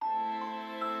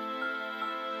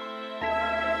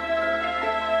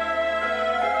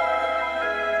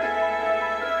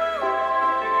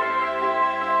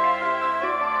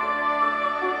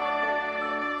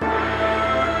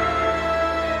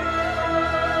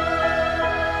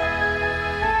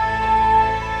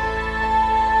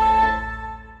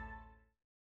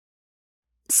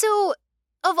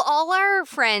our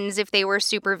friends if they were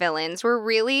supervillains? Were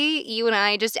really you and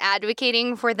I just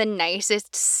advocating for the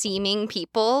nicest seeming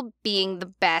people being the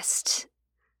best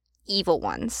evil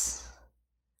ones?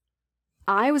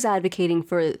 I was advocating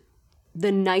for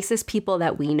the nicest people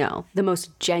that we know, the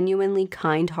most genuinely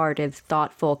kind-hearted,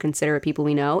 thoughtful, considerate people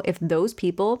we know. If those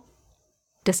people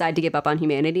decide to give up on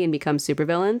humanity and become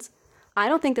supervillains, I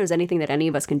don't think there's anything that any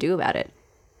of us can do about it,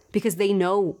 because they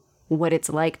know what it's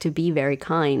like to be very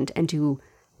kind and to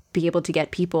be able to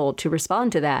get people to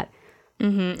respond to that.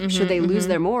 Should they lose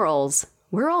their morals,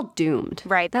 we're all doomed.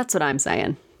 Right. That's what I'm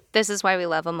saying. This is why we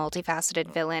love a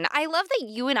multifaceted villain. I love that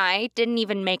you and I didn't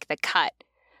even make the cut.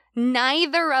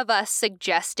 Neither of us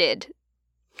suggested.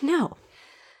 No.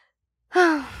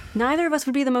 Neither of us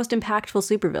would be the most impactful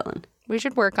supervillain. We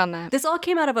should work on that. This all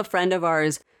came out of a friend of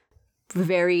ours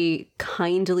very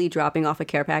kindly dropping off a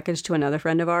care package to another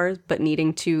friend of ours, but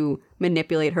needing to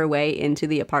manipulate her way into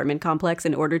the apartment complex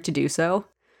in order to do so.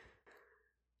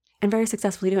 And very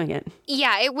successfully doing it.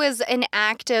 Yeah, it was an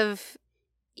act of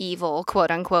evil,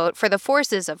 quote unquote, for the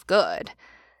forces of good.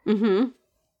 Mm-hmm.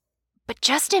 But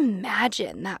just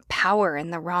imagine that power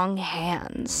in the wrong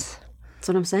hands. That's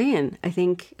what I'm saying. I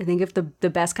think if the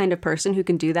best kind of person who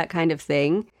can do that kind of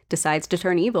thing decides to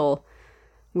turn evil,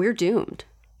 we're doomed.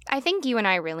 I think you and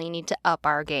I really need to up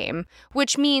our game,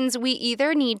 which means we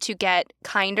either need to get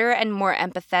kinder and more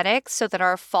empathetic so that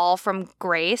our fall from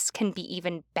grace can be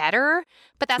even better,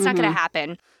 but that's not going to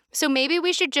happen. So maybe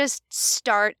we should just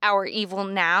start our evil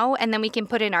now, and then we can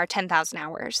put in our 10,000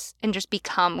 hours and just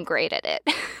become great at it.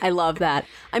 I love that.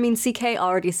 I mean, CK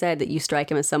already said that you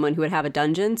strike him as someone who would have a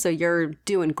dungeon, so you're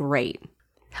doing great.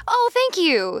 Oh, thank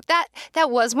you. That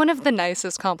was one of the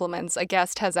nicest compliments a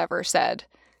guest has ever said.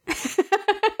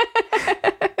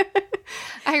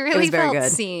 I really felt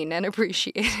seen and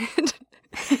appreciated.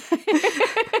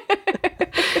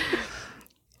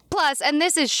 Plus, and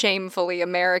this is shamefully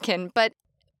American, but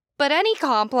any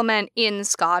compliment in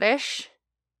Scottish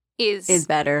is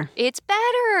better. It's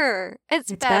better.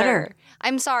 It's better.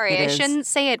 I'm sorry, I shouldn't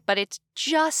say it, but it's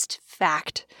just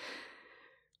fact.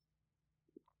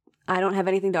 I don't have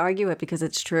anything to argue with because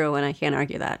it's true, and I can't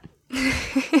argue that.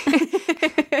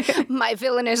 My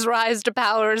villainous rise to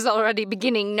power is already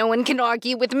beginning. No one can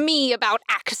argue with me about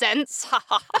accents.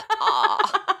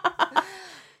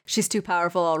 She's too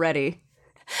powerful already.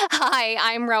 Hi,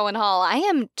 I'm Rowan Hall. I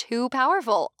am too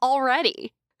powerful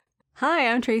already. Hi,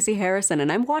 I'm Tracy Harrison, and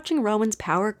I'm watching Rowan's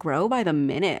power grow by the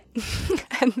minute.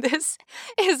 And this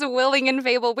is Willing and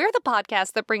Fable. We're the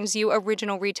podcast that brings you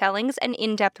original retellings and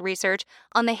in-depth research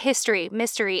on the history,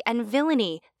 mystery, and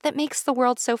villainy that makes the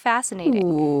world so fascinating.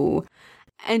 Ooh.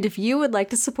 And if you would like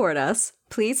to support us,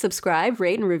 please subscribe,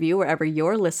 rate, and review wherever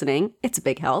you're listening. It's a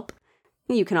big help.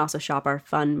 You can also shop our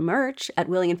fun merch at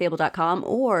willingandfable.com,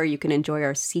 or you can enjoy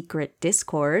our secret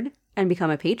Discord and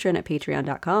become a patron at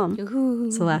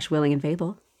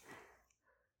patreon.com/willingandfable.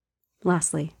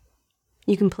 Lastly,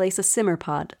 you can place a simmer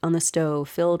pot on the stove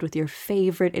filled with your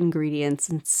favorite ingredients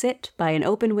and sit by an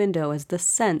open window as the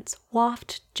scents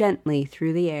waft gently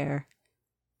through the air.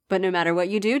 But no matter what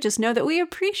you do, just know that we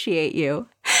appreciate you.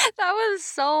 That was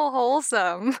so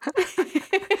wholesome.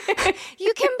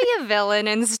 You can be a villain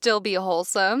and still be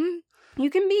wholesome. You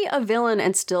can be a villain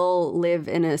and still live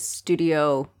in a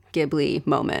Studio Ghibli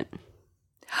moment.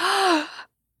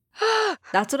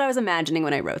 That's what I was imagining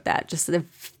when I wrote that. Just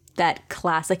that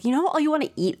classic, you know, you want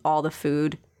to eat all the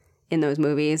food in those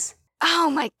movies.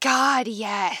 Oh my God,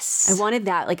 yes. I wanted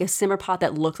that, like a simmer pot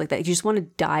that looks like that. You just want to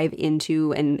dive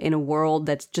into and in a world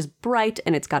that's just bright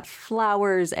and it's got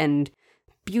flowers and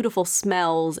beautiful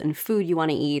smells and food you want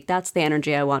to eat. That's the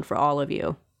energy I want for all of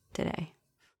you today.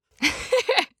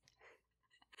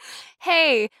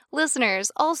 Hey,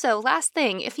 listeners, also, last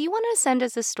thing, if you want to send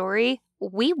us a story,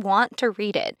 we want to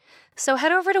read it. So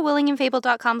head over to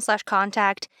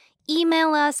willingandfable.com/contact,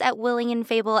 email us at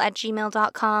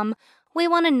willingandfable@gmail.com. We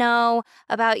want to know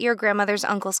about your grandmother's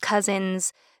uncle's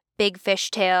cousin's big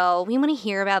fishtail. We want to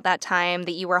hear about that time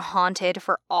that you were haunted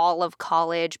for all of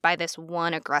college by this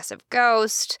one aggressive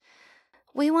ghost.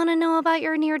 We want to know about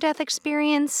your near-death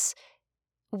experience.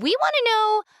 We want to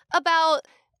know about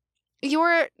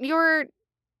your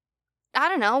I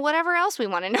don't know, whatever else we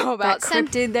want to know about. That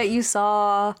cryptid that you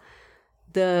saw,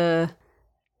 the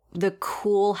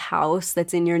cool house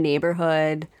that's in your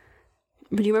neighborhood.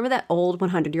 Do you remember that old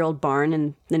 100-year-old barn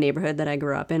in the neighborhood that I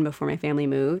grew up in before my family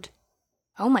moved?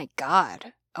 Oh my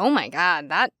God,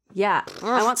 that... Yeah,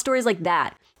 I want stories like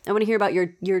that. I want to hear about your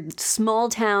small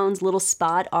town's little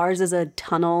spot. Ours is a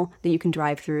tunnel that you can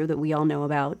drive through that we all know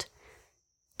about.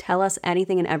 Tell us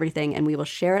anything and everything, and we will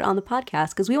share it on the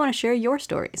podcast because we want to share your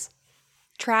stories.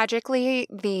 Tragically,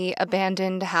 the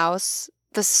abandoned house,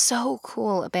 the so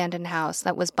cool abandoned house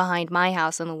that was behind my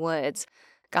house in the woods,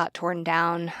 got torn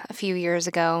down a few years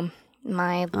ago.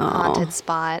 My haunted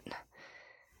spot.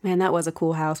 Man, that was a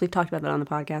cool house. We've talked about that on the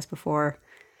podcast before.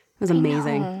 It was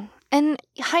amazing. I know. And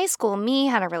high school me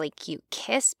had a really cute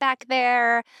kiss back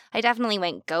there. I definitely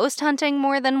went ghost hunting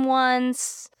more than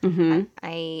once. Mm-hmm.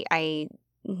 I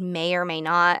may or may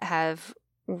not have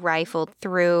rifled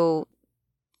through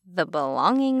the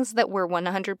belongings that were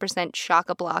 100%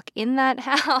 chock-a-block in that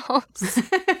house.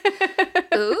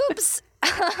 Oops.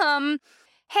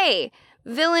 Hey,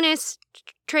 villainous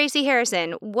Tracy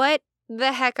Harrison, what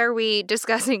the heck are we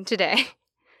discussing today?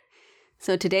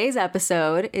 So today's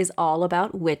episode is all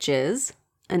about witches,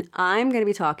 and I'm going to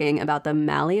be talking about the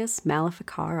Malleus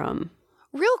Maleficarum.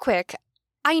 Real quick,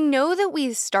 I know that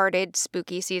we started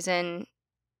spooky season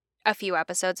a few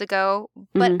episodes ago,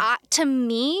 but to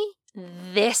me,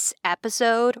 this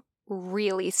episode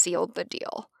really sealed the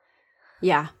deal.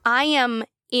 Yeah. I am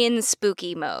in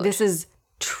spooky mode. This is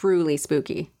truly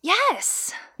spooky.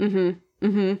 Yes.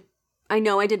 I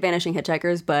know I did Vanishing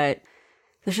Hitchhikers, but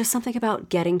there's just something about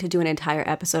getting to do an entire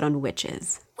episode on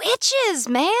witches. Witches,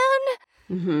 man.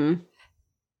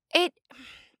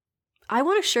 I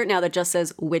want a shirt now that just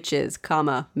says witches,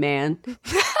 comma, man.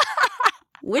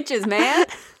 Witches, man.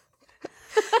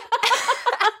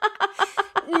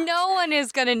 No one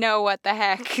is going to know what the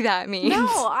heck that means.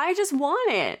 No, I just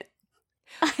want it.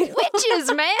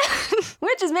 Witches, man.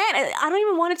 Witches, man. I don't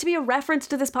even want it to be a reference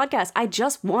to this podcast. I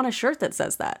just want a shirt that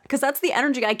says that because that's the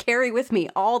energy I carry with me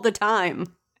all the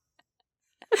time.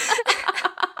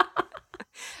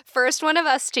 First one of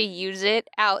us to use it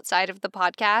outside of the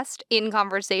podcast in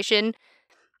conversation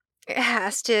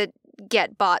has to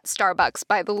get bought Starbucks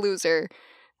by the loser.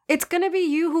 It's going to be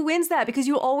you who wins that because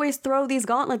you always throw these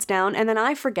gauntlets down and then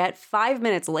I forget 5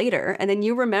 minutes later and then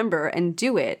you remember and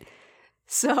do it.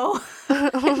 So,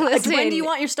 Listen, when do you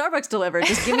want your Starbucks delivered?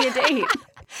 Just give me a date.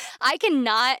 I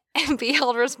cannot be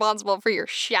held responsible for your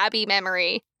shabby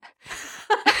memory.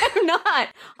 I'm not.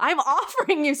 I'm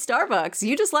offering you Starbucks.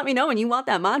 You just let me know when you want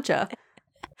that matcha.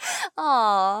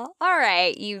 Aw, all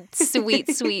right, you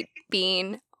sweet, sweet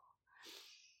bean.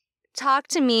 Talk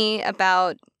to me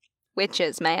about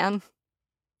witches, man.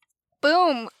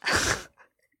 Boom.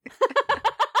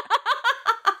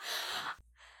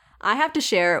 I have to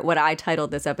share what I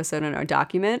titled this episode in our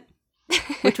document,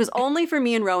 which was only for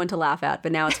me and Rowan to laugh at,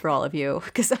 but now it's for all of you,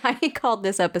 because I called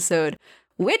this episode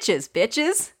Witches,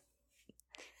 Bitches.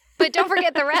 But don't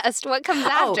forget the rest. What comes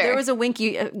after? Oh, there was a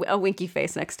winky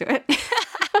face next to it.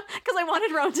 Because I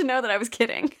wanted Rowan to know that I was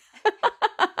kidding.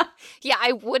 Yeah,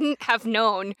 I wouldn't have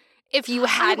known if you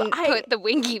hadn't put the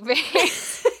winky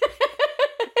face.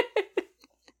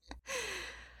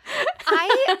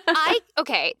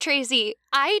 Okay, Tracy,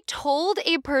 I told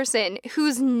a person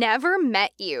who's never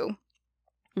met you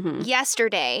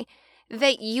yesterday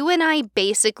that you and I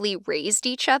basically raised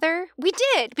each other. We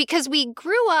did, because we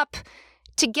grew up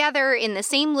together in the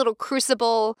same little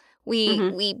crucible.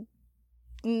 We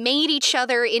made each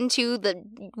other into the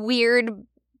weird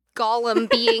golem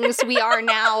beings we are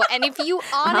now. And if you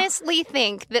honestly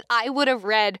think that I would have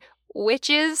read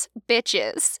Witches,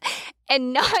 Bitches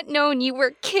and not known you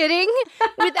were kidding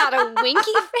without a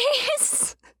winky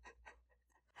face?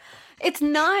 It's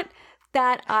not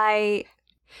that I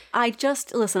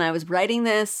just, listen, I was writing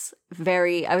it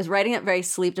very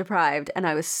sleep deprived, and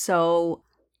I was so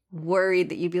worried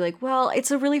that you'd be like, well,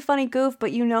 it's a really funny goof,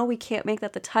 but we can't make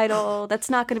that the title. That's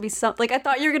not going to be something. Like, I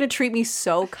thought you were going to treat me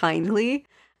so kindly,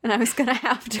 and I was going to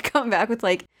have to come back with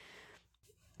like,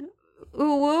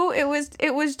 ooh, woo, it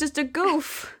was just a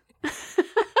goof.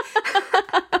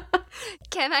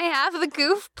 Can I have the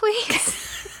goof,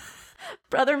 please?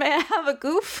 Brother, may I have a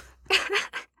goof?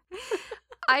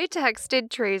 I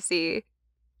texted Tracy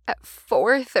at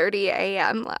 4:30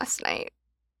 a.m. last night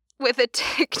with a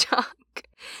TikTok.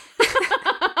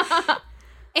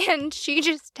 And she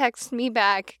just texted me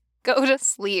back, go to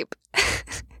sleep.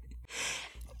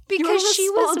 Because she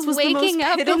was waking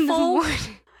up in the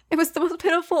morning. It was the most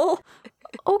pitiful.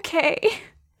 Okay.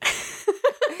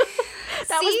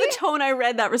 That was the tone I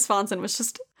read that response in, was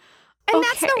just, and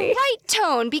that's the right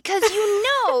tone, because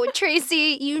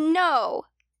Tracy,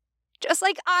 just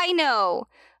like I know.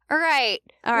 All right,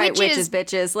 witches,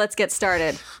 bitches, let's get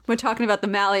started. We're talking about the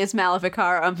Malleus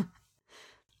Maleficarum,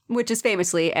 which is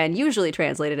famously and usually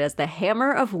translated as the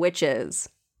Hammer of Witches.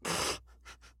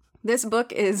 This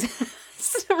book is...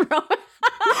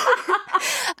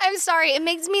 I'm sorry, it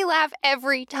makes me laugh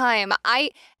every time.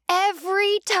 I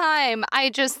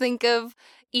just think of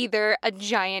either a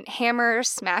giant hammer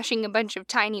smashing a bunch of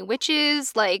tiny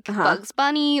witches like Bugs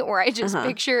Bunny, or I just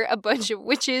picture a bunch of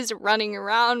witches running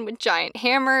around with giant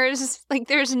hammers. Like,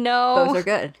 there's no... Both are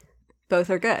good. Both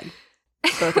are good.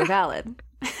 Both are valid.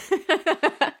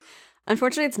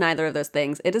 Unfortunately, it's neither of those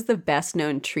things. It is the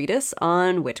best-known treatise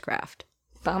on witchcraft.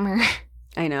 Bummer.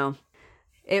 I know.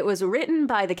 It was written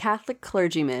by the Catholic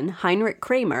clergyman Heinrich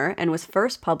Kramer and was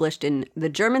first published in the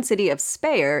German city of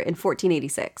Speyer in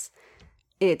 1486.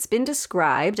 It's been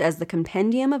described as the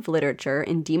compendium of literature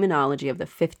and demonology of the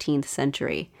 15th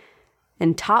century.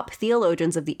 And top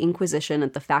theologians of the Inquisition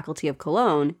at the Faculty of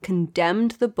Cologne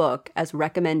condemned the book as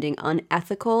recommending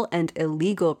unethical and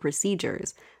illegal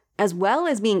procedures, as well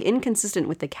as being inconsistent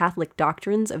with the Catholic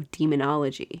doctrines of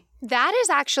demonology. That is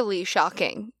actually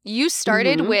shocking. You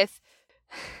started with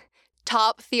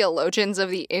top theologians of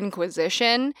the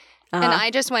Inquisition, and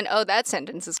I just went, oh, that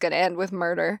sentence is going to end with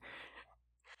murder.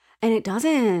 And it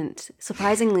doesn't,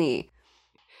 surprisingly.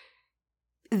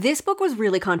 This book was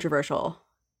really controversial.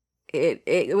 It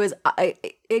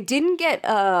didn't get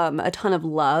a ton of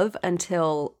love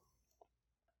until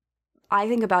I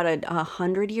think about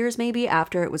 100 years maybe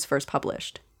after it was first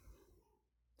published.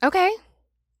 Okay.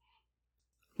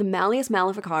 The Malleus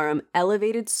Maleficarum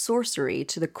elevated sorcery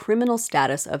to the criminal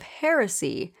status of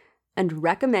heresy and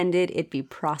recommended it be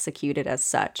prosecuted as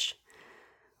such,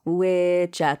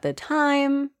 which at the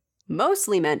time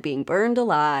mostly meant being burned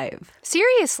alive.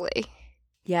 Seriously?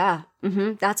 Yeah.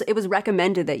 It was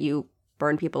recommended that you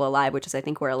burn people alive, which is, I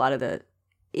think, where a lot of the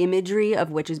imagery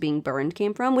of witches being burned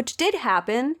came from, which did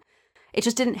happen. It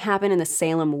just didn't happen in the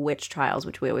Salem witch trials,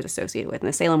 which we always associate with. In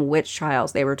the Salem witch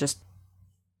trials, they were just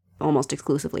almost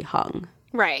exclusively hung.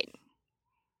 Right.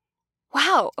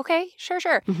 Wow. Okay.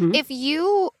 Sure. If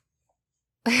you...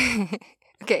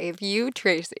 if you,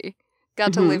 Tracy,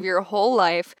 got to live your whole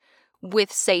life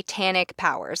with satanic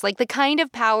powers, like the kind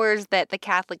of powers that the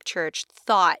Catholic Church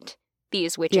thought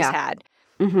these witches had,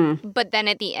 but then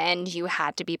at the end you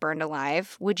had to be burned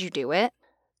alive, would you do it?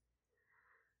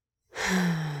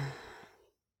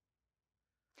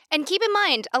 And keep in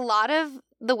mind, a lot of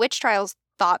the witch trials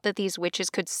thought that these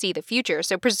witches could see the future,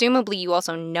 so presumably you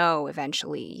also know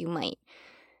eventually you might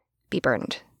be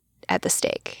burned at the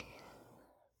stake.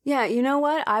 Yeah, you know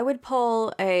what? I would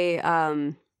pull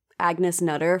a Agnes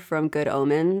Nutter from Good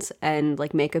Omens and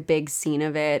like make a big scene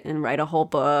of it and write a whole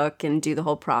book and do the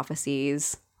whole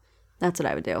prophecies. That's what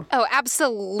I would do. Oh,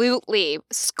 absolutely.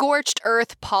 Scorched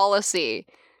earth policy.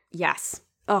 Yes.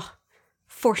 Oh,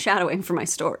 foreshadowing for my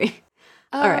story.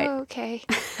 All right. Okay.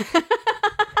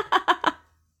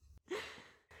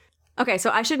 Okay, so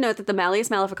I should note that the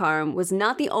Malleus Maleficarum was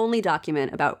not the only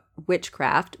document about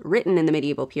witchcraft written in the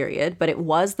medieval period, but it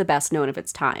was the best known of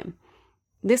its time.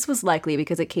 This was likely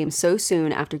because it came so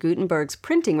soon after Gutenberg's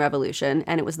printing revolution,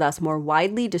 and it was thus more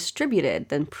widely distributed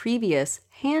than previous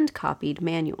hand-copied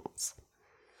manuals.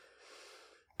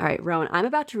 All right, Rowan, I'm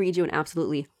about to read you an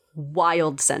absolutely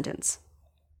wild sentence.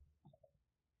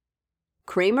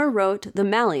 Kramer wrote the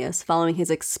Malleus following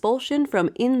his expulsion from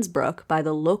Innsbruck by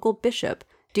the local bishop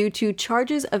due to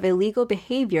charges of illegal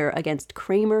behavior against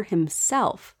Kramer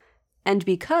himself, and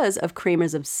because of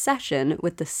Kramer's obsession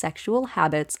with the sexual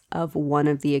habits of one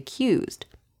of the accused,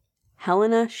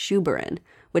 Helena Schuberin,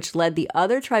 which led the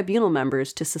other tribunal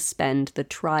members to suspend the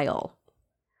trial.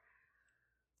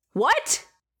 What?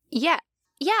 Yeah,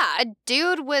 a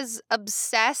dude was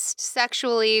obsessed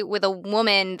sexually with a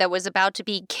woman that was about to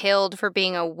be killed for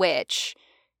being a witch.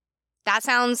 That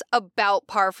sounds about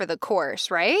par for the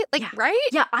course, right? Right?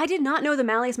 Yeah, I did not know the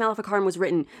Malleus Maleficarum was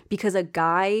written because a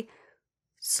guy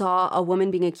saw a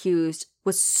woman being accused,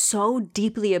 was so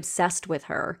deeply obsessed with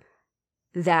her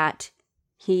that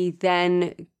he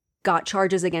then got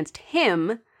charges against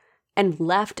him and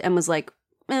left and was like,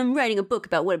 I'm writing a book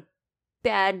about what a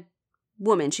bad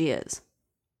woman she is.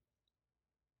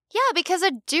 Yeah, because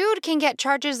a dude can get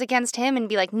charges against him and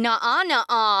be like,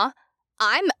 nuh-uh.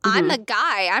 I'm the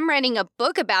guy. I'm writing a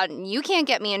book about it and you can't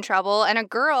get me in trouble. And a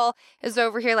girl is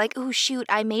over here like, oh, shoot,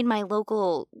 I made my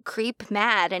local creep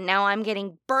mad and now I'm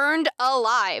getting burned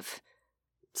alive.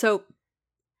 So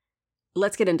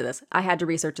let's get into this. I had to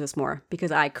research this more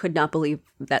because I could not believe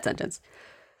that sentence.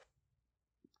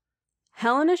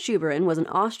 Helena Schuberin was an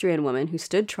Austrian woman who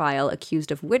stood trial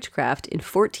accused of witchcraft in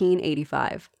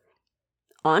 1485.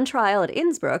 On trial at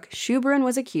Innsbruck, Schuberin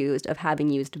was accused of having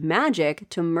used magic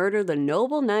to murder the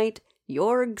noble knight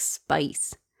Jorg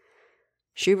Spice.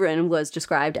 Schuberin was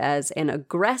described as an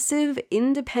aggressive,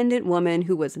 independent woman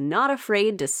who was not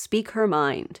afraid to speak her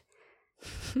mind.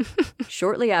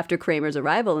 Shortly after Kramer's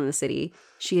arrival in the city,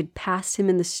 she had passed him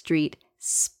in the street,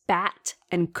 spat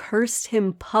and cursed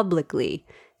him publicly,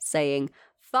 saying,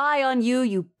 "Fie on you,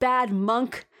 you bad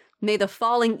monk! May the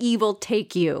falling evil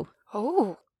take you."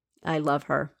 Oh. I love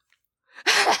her.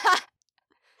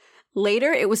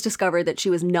 Later, it was discovered that she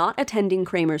was not attending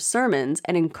Kramer's sermons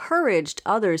and encouraged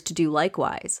others to do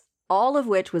likewise, all of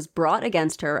which was brought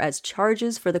against her as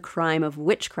charges for the crime of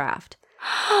witchcraft.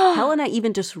 Helena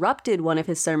even disrupted one of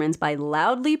his sermons by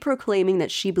loudly proclaiming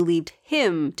that she believed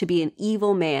him to be an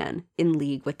evil man in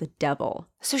league with the devil.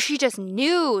 So she just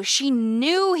knew. She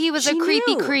knew he was a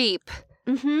creepy creep.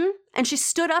 Mm-hmm. And she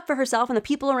stood up for herself and the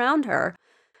people around her.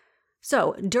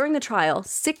 So, during the trial,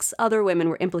 6 other women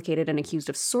were implicated and accused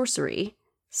of sorcery.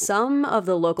 Some of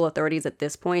the local authorities at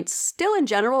this point still in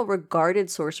general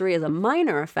regarded sorcery as a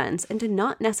minor offense and did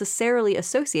not necessarily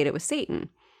associate it with Satan.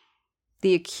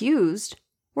 The accused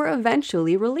were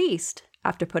eventually released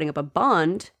after putting up a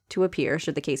bond to appear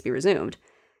should the case be resumed.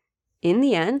 In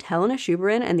the end, Helena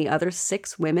Schuberin and the other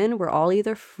 6 women were all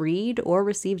either freed or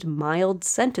received mild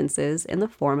sentences in the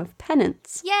form of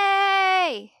penance.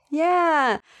 Yay!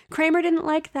 Yeah, Kramer didn't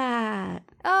like that.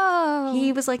 Oh.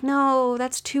 He was like, no,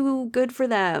 that's too good for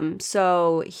them.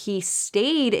 So he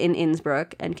stayed in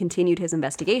Innsbruck and continued his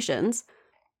investigations.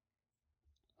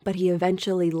 But he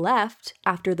eventually left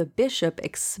after the bishop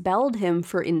expelled him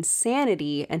for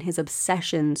insanity and his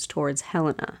obsessions towards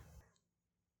Helena.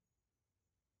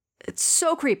 It's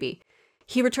so creepy.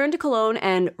 He returned to Cologne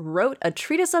and wrote a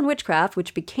treatise on witchcraft,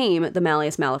 which became the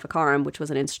Malleus Maleficarum, which was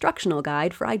an instructional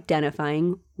guide for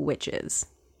identifying witches.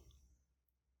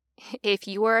 If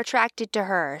you are attracted to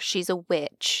her, she's a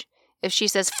witch. If she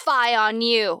says, "Fie on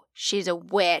you," she's a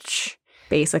witch.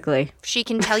 Basically. If she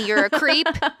can tell you're a creep,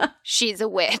 she's a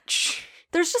witch.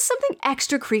 There's just something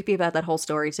extra creepy about that whole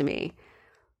story to me.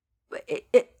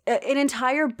 An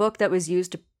entire book that was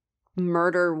used to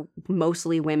murder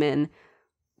mostly women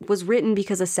was written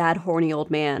because a sad, horny old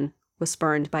man was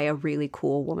spurned by a really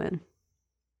cool woman.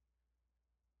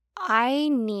 I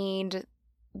need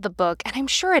the book, and I'm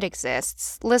sure it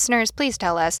exists. Listeners, please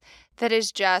tell us. That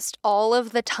is just all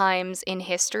of the times in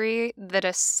history that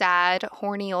a sad,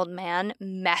 horny old man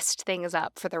messed things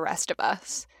up for the rest of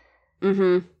us.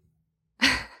 Mm-hmm.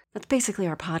 That's basically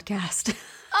our podcast.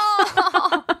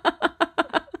 Oh!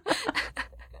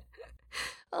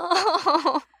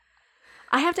 Oh.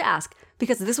 I have to ask,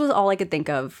 because this was all I could think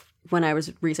of when I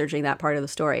was researching that part of the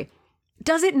story.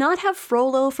 Does it not have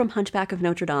Frollo from Hunchback of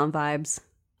Notre Dame vibes?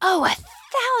 Oh,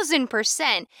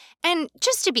 1,000%. And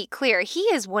just to be clear, he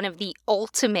is one of the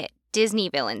ultimate Disney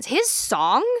villains. His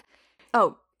song?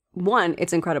 Oh, 1,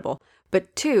 it's incredible.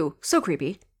 But 2, so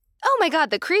creepy. Oh my God,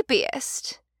 the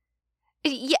creepiest.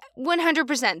 Yeah,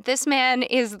 100%. This man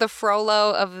is the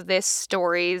Frollo of this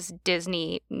story's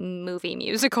Disney movie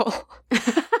musical.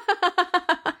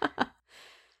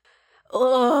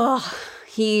 Ugh.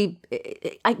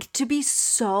 To be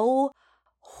so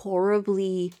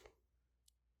horribly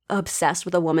obsessed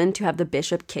with a woman to have the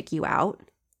bishop kick you out,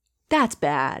 that's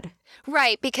bad.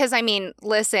 Right, because, I mean,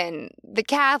 listen, the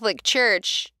Catholic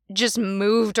Church just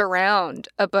moved around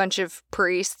a bunch of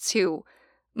priests who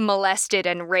molested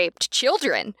and raped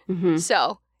children. Mm-hmm.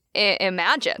 So,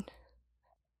 imagine.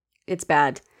 It's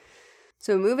bad.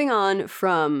 So moving on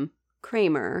from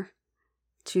Kramer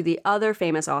to the other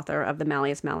famous author of the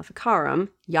Malleus Maleficarum,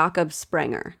 Jakob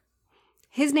Sprenger.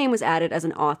 His name was added as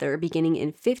an author beginning in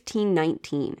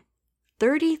 1519,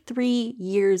 33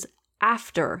 years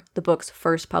after the book's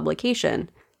first publication,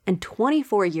 and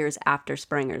 24 years after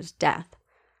Sprenger's death.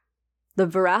 The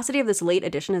veracity of this late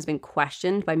edition has been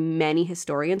questioned by many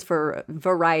historians for a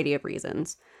variety of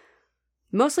reasons.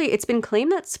 Mostly, it's been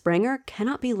claimed that Sprenger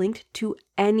cannot be linked to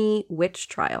any witch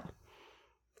trial.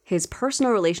 His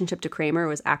personal relationship to Kramer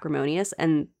was acrimonious,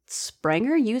 and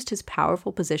Sprenger used his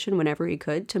powerful position whenever he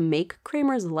could to make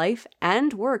Kramer's life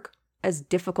and work as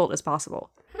difficult as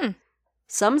possible.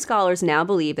 Some scholars now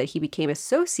believe that he became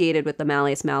associated with the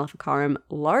Malleus Maleficarum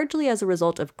largely as a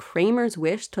result of Kramer's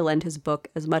wish to lend his book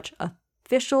as much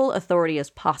official authority as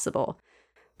possible,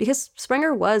 because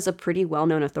Sprenger was a pretty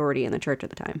well-known authority in the church at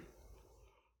the time.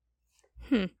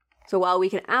 So while we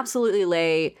can absolutely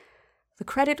lay the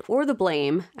credit or the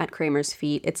blame at Kramer's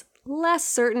feet, it's less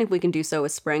certain if we can do so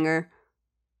with Sprenger.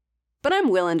 But I'm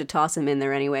willing to toss him in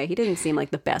there anyway. He didn't seem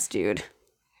like the best dude.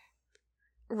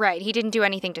 Right, he didn't do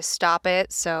anything to stop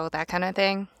it, so that kind of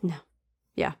thing. No.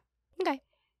 Yeah. Okay.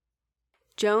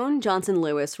 Joan Johnson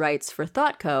Lewis writes for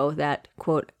ThoughtCo that,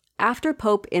 quote, after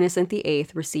Pope Innocent VIII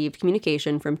received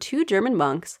communication from 2 German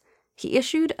monks, he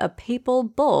issued a papal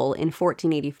bull in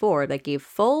 1484 that gave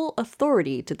full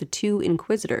authority to the 2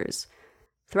 inquisitors.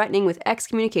 threatening with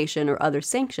excommunication or other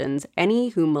sanctions any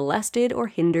who molested or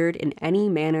hindered in any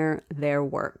manner their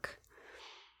work.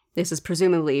 This is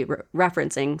presumably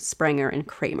referencing Sprenger and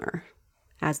Kramer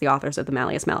as the authors of the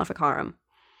Malleus Maleficarum.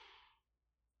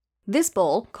 This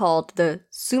bull, called the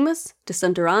Summus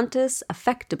Desunderantis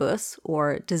Affectibus,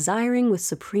 or desiring with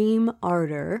supreme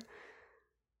ardor,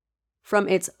 from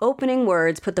its opening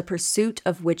words put the pursuit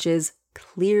of witches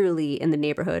clearly in the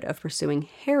neighborhood of pursuing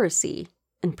heresy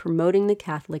and promoting the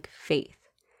Catholic faith.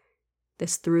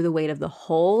 This threw the weight of the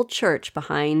whole church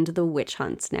behind the witch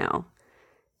hunts now.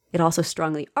 It also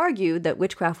strongly argued that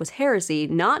witchcraft was heresy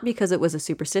not because it was a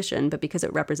superstition, but because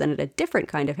it represented a different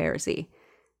kind of heresy.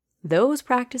 Those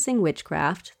practicing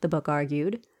witchcraft, the book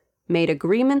argued, made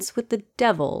agreements with the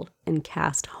devil and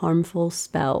cast harmful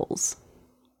spells.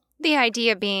 The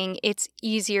idea being it's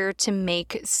easier to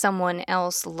make someone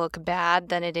else look bad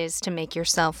than it is to make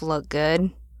yourself look good.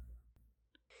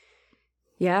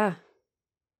 Yeah.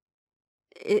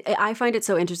 I find it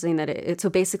so interesting that so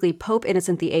basically Pope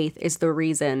Innocent VIII is the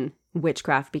reason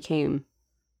witchcraft became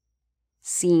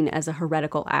seen as a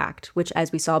heretical act, which,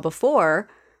 as we saw before,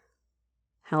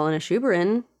 Helena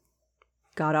Schuberin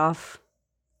got off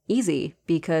easy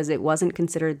because it wasn't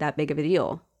considered that big of a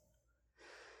deal.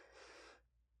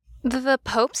 The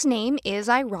Pope's name is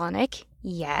ironic,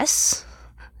 yes.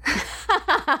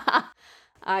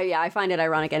 I find it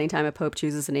ironic anytime a Pope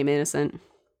chooses the name Innocent.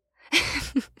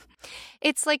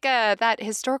 It's like that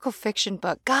historical fiction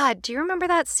book. God, do you remember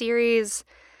that series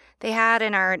they had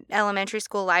in our elementary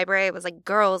school library? It was like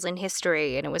Girls in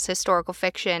History, and it was historical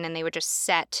fiction, and they would just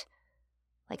set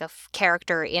like a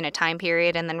character in a time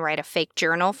period and then write a fake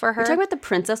journal for her. You're talking about the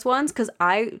princess ones? Because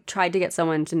I tried to get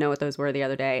someone to know what those were the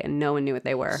other day, and no one knew what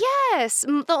they were. Yes.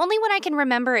 The only one I can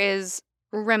remember is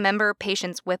Remember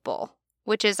Patience Whipple,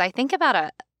 which is, I think,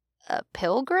 about a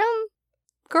pilgrim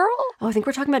girl? Oh, I think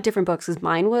we're talking about different books, because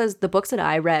mine was, the books that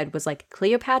I read was like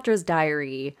Cleopatra's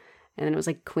Diary, and then it was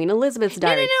like Queen Elizabeth's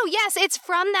Diary. No. Yes, it's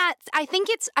from that. I think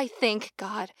it's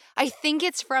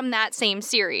from that same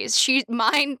series. The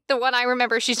one I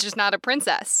remember, she's just not a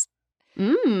princess.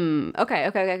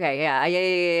 Okay.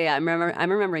 Yeah. I'm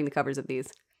remembering the covers of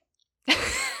these. They're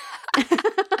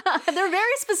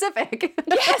very specific.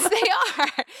 Yes, they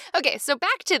are. Okay, so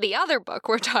back to the other book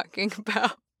we're talking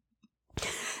about.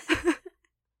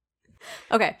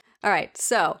 Okay. All right.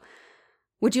 So,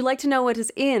 would you like to know what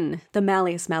is in the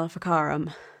Malleus Maleficarum?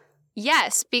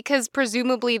 Yes, because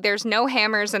presumably there's no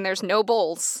hammers and there's no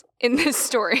bowls in this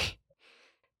story.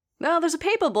 Well, there's a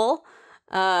papal bull.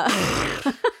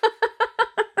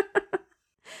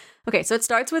 Okay, so it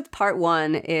starts with part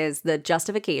 1 is the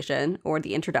justification, or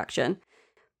the introduction.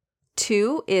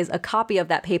 2 is a copy of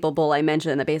that papal bull I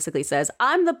mentioned that basically says,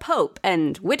 I'm the Pope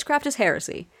and witchcraft is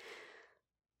heresy.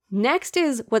 Next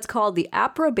is what's called the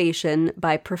approbation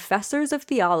by professors of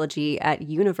theology at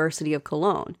University of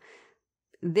Cologne.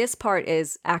 This part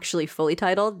is actually fully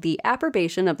titled, The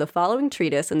Approbation of the Following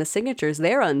Treatise and the Signatures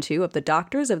thereunto of the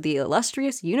Doctors of the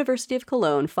Illustrious University of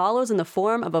Cologne follows in the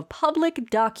form of a public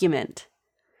document.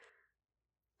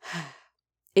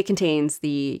 It contains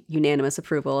the unanimous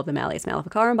approval of the Malleus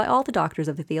Maleficarum by all the doctors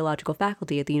of the theological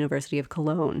faculty at the University of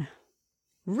Cologne.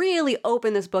 Really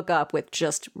open this book up with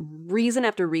just reason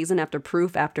after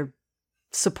proof after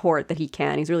support that he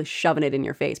can. He's really shoving it in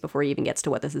your face before he even gets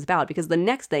to what this is about, because the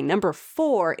next thing, number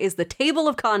 4, is the table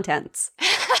of contents.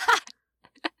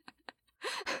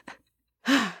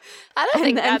 I don't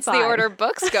think that's 5. The order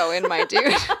books go in, my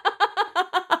dude.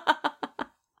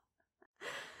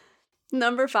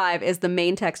 Number 5 is the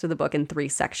main text of the book in 3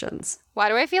 sections. Why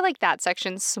do I feel like that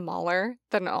section's smaller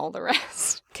than all the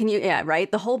rest? Yeah,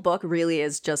 right? The whole book really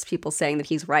is just people saying that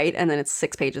he's right, and then it's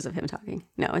 6 pages of him talking.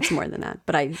 No, it's more than that.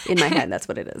 But in my head, that's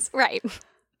what it is. Right.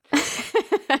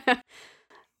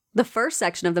 The first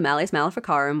section of the Malleus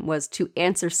Maleficarum was to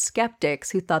answer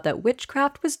skeptics who thought that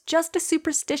witchcraft was just a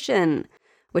superstition,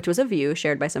 which was a view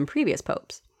shared by some previous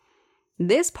popes.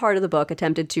 This part of the book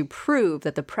attempted to prove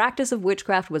that the practice of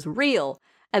witchcraft was real,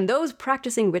 and those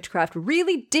practicing witchcraft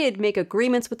really did make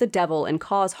agreements with the devil and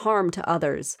cause harm to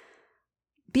others.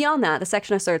 Beyond that, the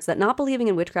section asserts that not believing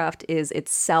in witchcraft is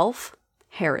itself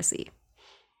heresy.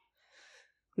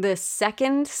 The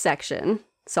second section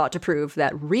sought to prove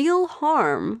that real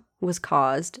harm was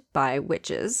caused by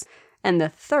witches, and the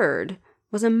third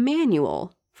was a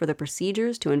manual for the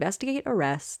procedures to investigate,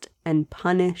 arrest, and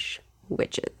punish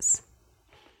witches.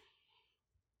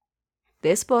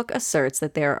 This book asserts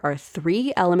that there are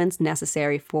 3 elements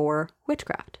necessary for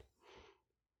witchcraft: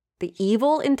 the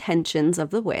evil intentions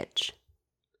of the witch,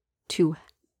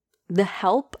 the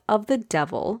help of the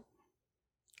devil,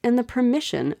 and the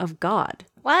permission of God.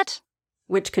 What?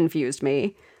 which confused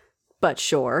me, but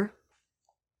sure.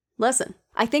 Listen,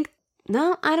 I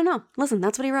don't know. Listen,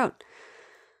 that's what he wrote.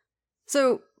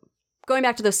 So going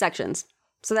back to those sections.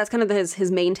 So that's kind of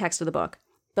his main text of the book.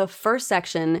 The first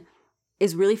section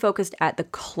is really focused at the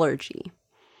clergy.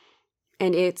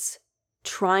 And it's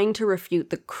trying to refute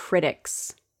the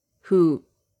critics who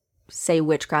say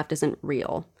witchcraft isn't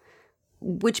real,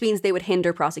 which means they would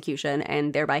hinder prosecution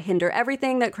and thereby hinder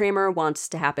everything that Kramer wants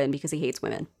to happen because he hates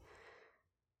women.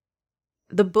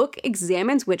 The book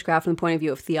examines witchcraft from the point of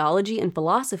view of theology and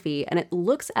philosophy, and it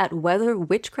looks at whether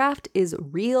witchcraft is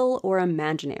real or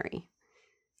imaginary.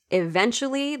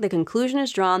 Eventually, the conclusion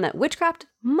is drawn that witchcraft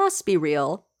must be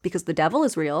real because the devil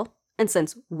is real, and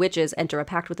since witches enter a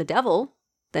pact with the devil,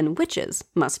 then witches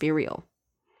must be real.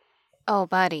 Oh,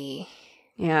 buddy.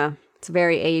 Yeah, it's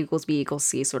very A = B =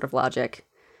 C sort of logic.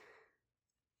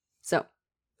 So,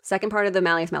 second part of the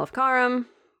Malleus Maleficarum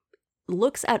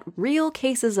looks at real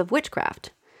cases of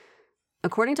witchcraft.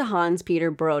 According to Hans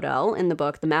Peter Brodel in the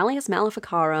book The Malleus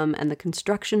Maleficarum and the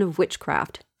Construction of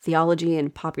Witchcraft, Theology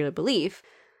and Popular Belief,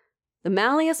 the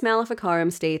Malleus Maleficarum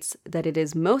states that it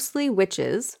is mostly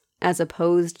witches, as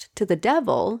opposed to the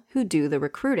devil, who do the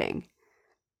recruiting.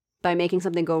 By making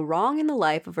something go wrong in the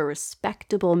life of a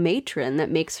respectable matron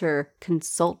that makes her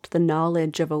consult the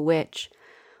knowledge of a witch,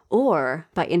 or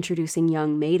by introducing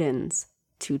young maidens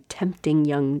to tempting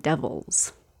young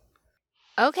devils.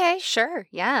 Okay, sure,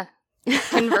 yeah.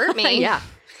 Convert me. Yeah.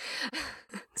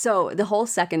 So the whole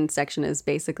second section is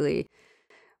basically,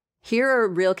 here are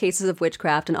real cases of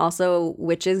witchcraft, and also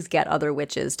witches get other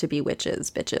witches to be witches,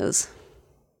 bitches.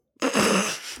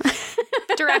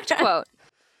 Direct quote.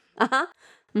 Uh-huh.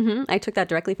 I took that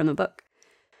directly from the book.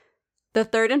 The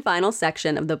third and final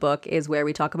section of the book is where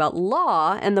we talk about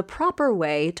law and the proper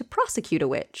way to prosecute a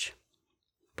witch.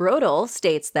 Brodel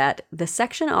states that the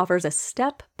section offers a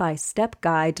step-by-step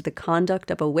guide to the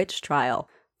conduct of a witch trial,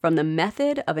 from the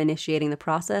method of initiating the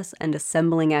process and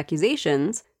assembling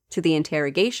accusations to the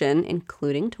interrogation,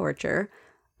 including torture,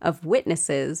 of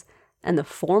witnesses and the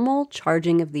formal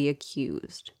charging of the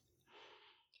accused.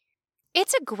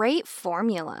 It's a great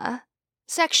formula.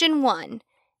 Section 1.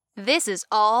 This is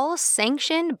all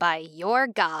sanctioned by your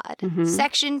God.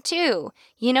 Section 2.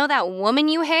 You know that woman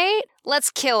you hate? Let's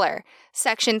kill her.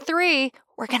 Section 3.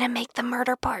 We're gonna make the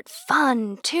murder part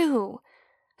fun, too.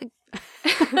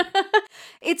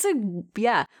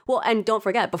 Yeah. Well, and don't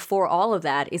forget, before all of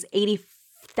that is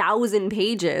 80,000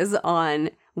 pages on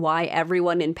why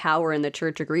everyone in power in the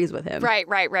church agrees with him.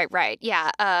 Right.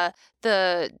 Yeah,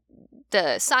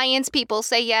 the science people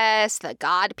say yes, the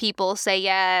God people say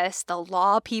yes, the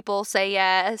law people say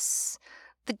yes,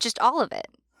 just all of it.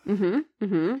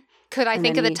 Could I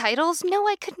think of the titles? No,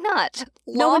 I could not.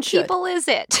 No Law one should. people is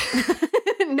it.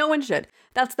 No one should.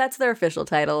 That's their official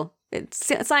title. It's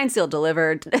signed, sealed,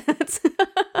 delivered.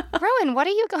 Rowan, what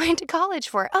are you going to college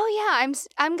for? Oh yeah,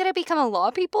 I'm gonna become a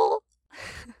law people.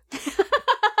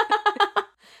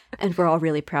 And we're all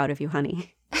really proud of you,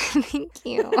 honey. Thank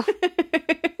you.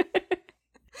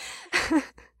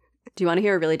 Do you want to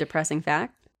hear a really depressing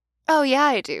fact? Oh yeah,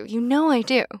 I do. You know I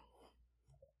do.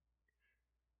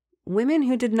 Women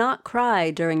who did not cry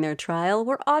during their trial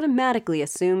were automatically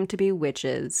assumed to be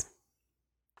witches.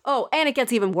 Oh, and it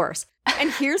gets even worse.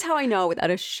 And here's how I know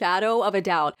without a shadow of a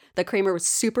doubt that Kramer was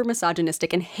super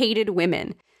misogynistic and hated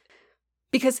women.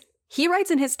 Because he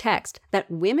writes in his text that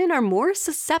women are more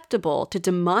susceptible to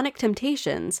demonic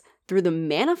temptations through the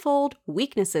manifold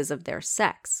weaknesses of their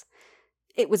sex.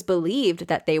 It was believed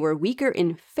that they were weaker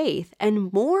in faith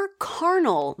and more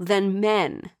carnal than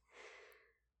men.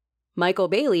 Michael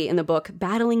Bailey, in the book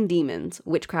Battling Demons,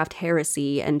 Witchcraft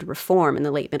Heresy and Reform in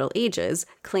the Late Middle Ages,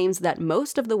 claims that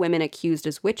most of the women accused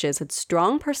as witches had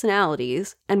strong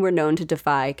personalities and were known to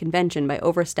defy convention by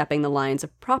overstepping the lines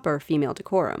of proper female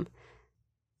decorum.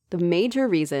 The major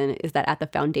reason is that at the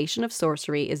foundation of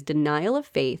sorcery is denial of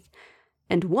faith,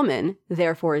 and woman,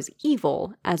 therefore, is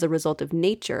evil as a result of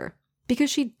nature, because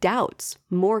she doubts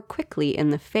more quickly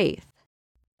in the faith.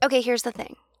 Okay, here's the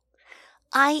thing.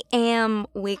 I am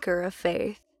weaker of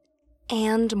faith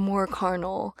and more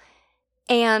carnal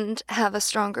and have a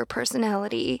stronger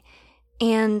personality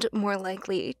and more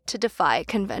likely to defy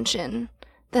convention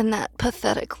than that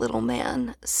pathetic little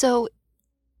man. So,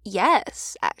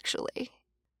 yes, actually.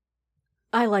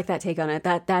 I like that take on it.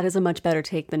 That is a much better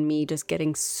take than me just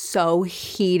getting so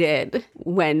heated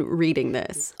when reading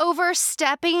this.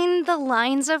 Overstepping the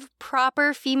lines of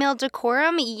proper female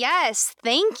decorum? Yes,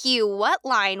 thank you. What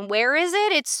line? Where is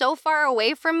it? It's so far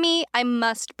away from me. I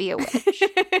must be a witch.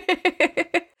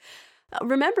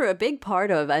 Remember, a big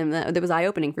part of, and that was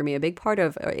eye-opening for me, a big part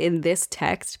of in this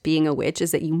text being a witch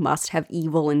is that you must have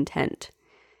evil intent.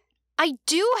 I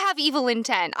do have evil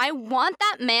intent. I want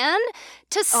that man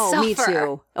to suffer. Oh, me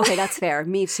too. Okay, that's fair.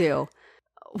 Me too.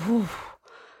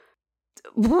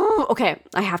 Okay,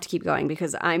 I have to keep going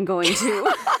because I'm going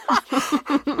to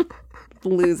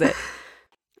lose it.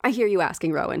 I hear you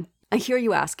asking, Rowan. I hear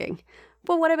you asking.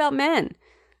 But what about men?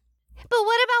 But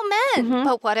what about men?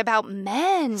 But what about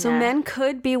men? So men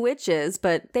could be witches,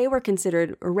 but they were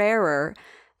considered rarer.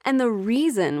 And the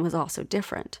reason was also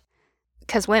different.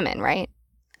 Because women, right?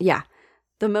 Yeah.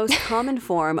 The most common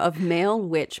form of male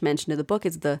witch mentioned in the book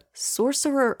is the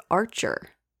sorcerer archer,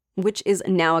 which is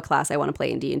now a class I want to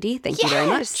play in D&D. Thank you very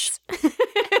much.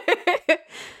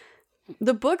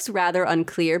 The book's rather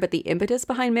unclear, but the impetus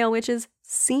behind male witches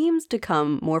seems to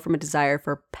come more from a desire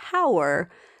for power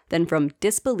than from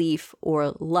disbelief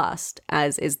or lust,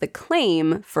 as is the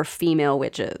claim for female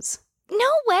witches. No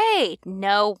way.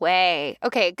 No way.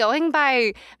 Okay, going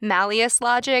by Malleus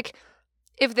logic,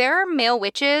 if there are male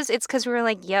witches, it's because we were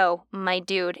like, yo, my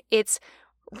dude, it's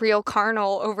real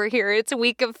carnal over here. It's a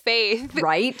week of faith.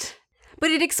 Right? But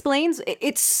it explains,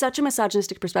 it's such a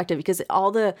misogynistic perspective because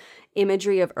all the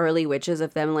imagery of early witches,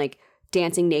 of them like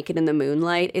dancing naked in the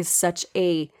moonlight, is such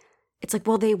a, it's like,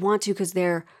 well, they want to because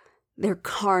they're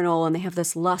carnal and they have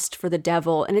this lust for the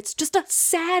devil. And it's just a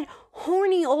sad,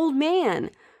 horny old man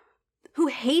who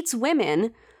hates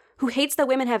women, who hates that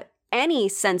women have any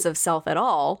sense of self at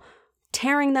all,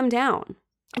 tearing them down.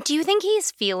 Do you think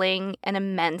he's feeling an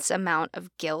immense amount of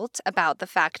guilt about the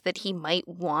fact that he might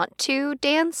want to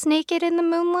dance naked in the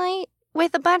moonlight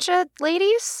with a bunch of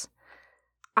ladies?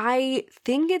 I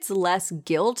think it's less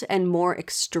guilt and more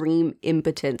extreme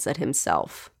impotence at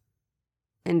himself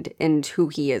and who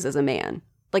he is as a man.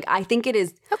 Like, I think it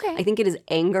is Okay. I think it is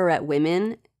anger at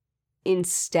women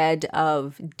instead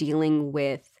of dealing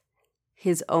with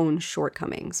his own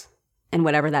shortcomings and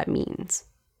whatever that means.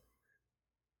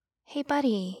 Hey,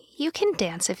 buddy, you can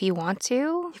dance if you want to.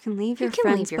 You can leave your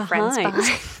friends behind.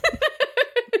 behind.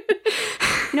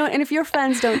 You know what? And if your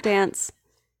friends don't dance...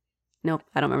 Nope,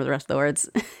 I don't remember the rest of the words.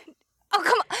 Oh,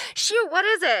 come on. Shoot, what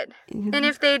is it? And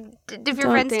if your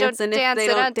friends don't and dance, if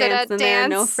they don't dance, then they're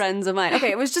no dance. friends of mine.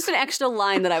 Okay, it was just an extra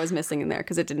line that I was missing in there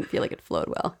because it didn't feel like it flowed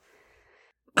well.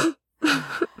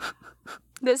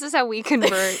 This is how we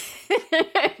convert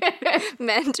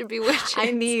men to be witches.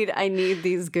 I need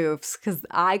these goofs because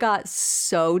I got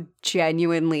so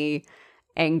genuinely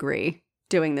angry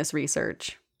doing this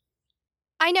research.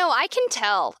 I know, I can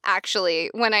tell,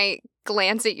 actually, when I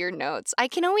glance at your notes. I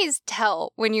can always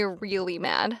tell when you're really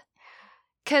mad.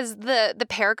 Because the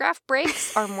paragraph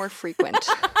breaks are more frequent.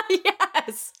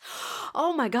 Yes.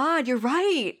 Oh my God, you're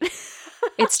right.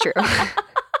 It's true.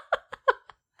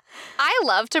 I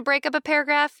love to break up a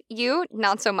paragraph. You,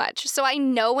 not so much. So I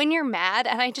know when you're mad,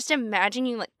 and I just imagine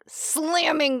you like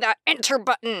slamming that enter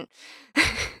button.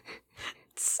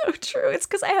 It's so true. It's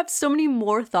because I have so many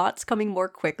more thoughts coming more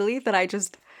quickly that I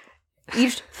just...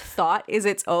 Each thought is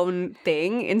its own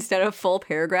thing instead of full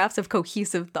paragraphs of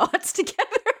cohesive thoughts together.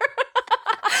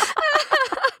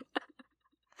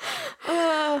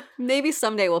 Maybe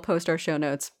someday we'll post our show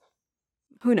notes.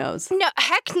 Who knows? No,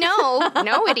 heck no.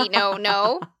 Nobody,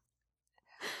 no.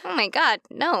 Oh my God,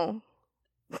 no.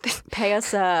 Pay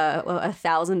us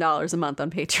 $1,000 a month on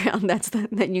Patreon.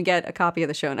 Then you get a copy of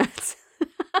the show notes.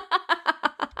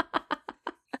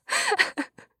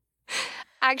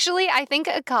 Actually, I think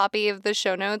a copy of the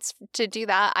show notes, to do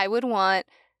that, I would want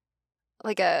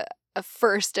like a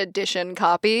first edition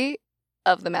copy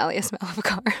of the Malleus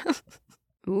Maleficarum.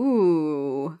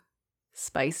 Ooh,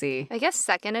 spicy. I guess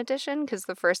second edition, because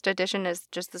the first edition is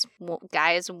just this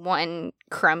guy's one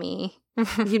crummy.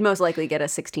 You'd most likely get a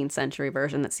 16th century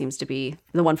version that seems to be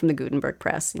the one from the Gutenberg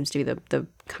Press, seems to be the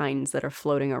kinds that are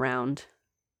floating around.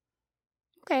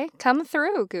 Okay, come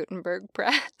through, Gutenberg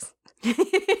Press.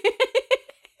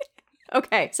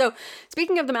 Okay, so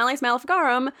speaking of the Malleus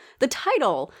Maleficarum, the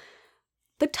title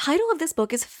of this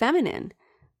book is feminine,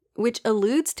 which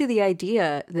alludes to the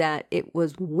idea that it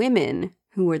was women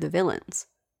who were the villains.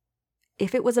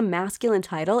 If it was a masculine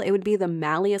title, it would be the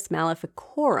Malleus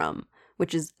Maleficorum,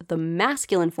 which is the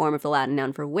masculine form of the Latin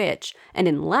noun for witch. And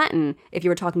in Latin, if you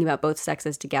were talking about both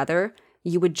sexes together,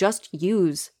 you would just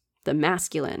use the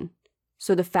masculine.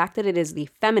 So the fact that it is the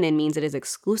feminine means it is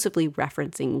exclusively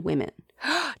referencing women.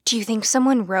 Do you think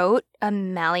someone wrote a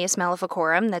Malleus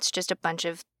Maleficorum that's just a bunch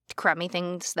of crummy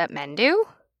things that men do?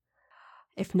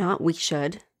 If not, we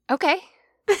should. Okay.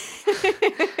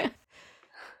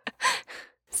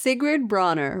 Sigrid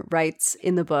Bronner writes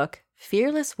in the book,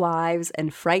 "Fearless wives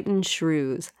and frightened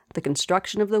shrews, The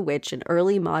Construction of the Witch in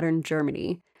Early Modern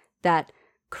Germany, that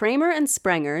Kramer and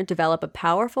Sprenger develop a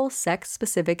powerful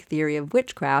sex-specific theory of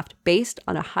witchcraft based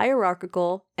on a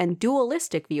hierarchical and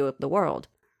dualistic view of the world.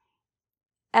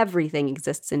 Everything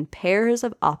exists in pairs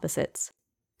of opposites: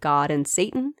 God and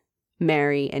Satan,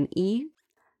 Mary and Eve,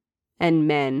 and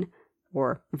men,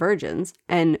 or virgins,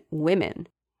 and women.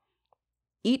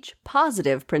 Each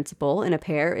positive principle in a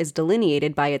pair is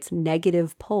delineated by its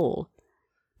negative pole.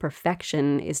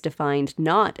 Perfection is defined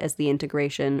not as the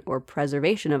integration or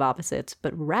preservation of opposites,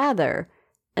 but rather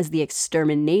as the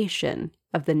extermination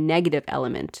of the negative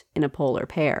element in a polar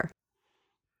pair.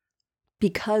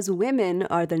 Because women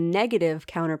are the negative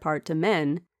counterpart to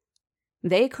men,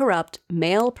 they corrupt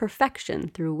male perfection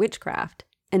through witchcraft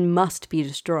and must be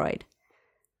destroyed.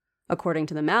 According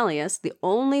to the Malleus, the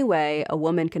only way a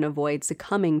woman can avoid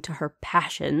succumbing to her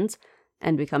passions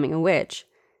and becoming a witch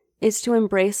is to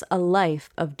embrace a life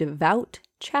of devout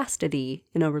chastity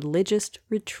in a religious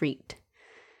retreat.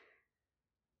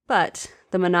 But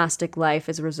the monastic life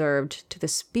is reserved to the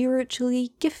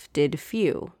spiritually gifted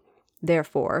few.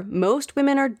 Therefore, most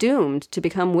women are doomed to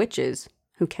become witches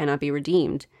who cannot be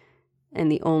redeemed,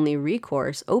 and the only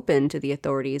recourse open to the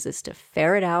authorities is to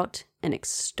ferret out and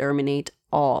exterminate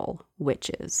all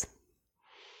witches.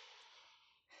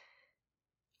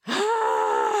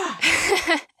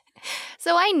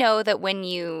 So I know that when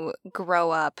you grow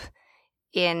up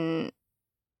in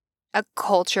a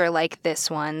culture like this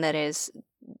one that is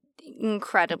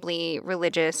incredibly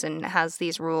religious and has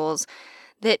these rules,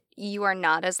 that you are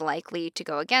not as likely to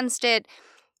go against it.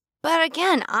 But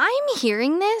again, I'm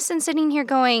hearing this and sitting here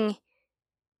going,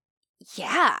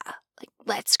 yeah, like,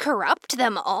 let's corrupt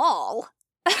them all.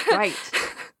 Right.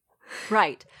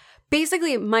 Right.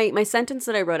 Basically, my sentence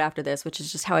that I wrote after this, which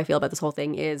is just how I feel about this whole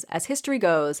thing, is, as history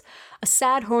goes, a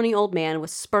sad, horny old man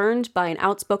was spurned by an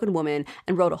outspoken woman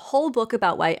and wrote a whole book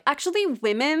about why actually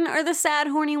women are the sad,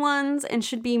 horny ones and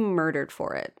should be murdered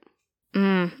for it.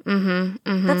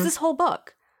 That's this whole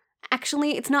book.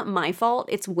 Actually, it's not my fault.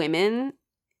 It's women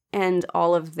and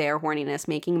all of their horniness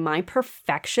making my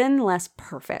perfection less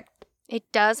perfect. It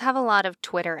does have a lot of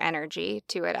Twitter energy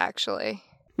to it, actually.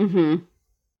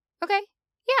 Okay.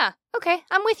 Yeah. Okay.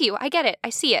 I'm with you. I get it. I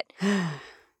see it.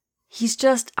 He's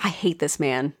just, I hate this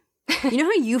man. You know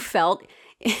how you felt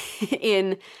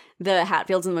in the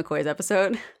Hatfields and the McCoys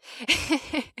episode?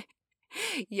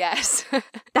 Yes.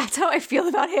 That's how I feel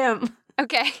about him.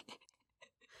 Okay.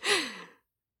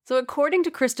 So according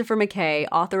to Christopher McKay,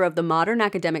 author of the modern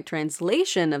academic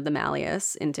translation of the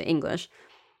Malleus into English,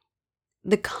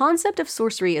 the concept of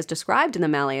sorcery as described in the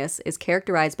Malleus is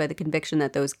characterized by the conviction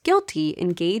that those guilty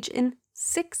engage in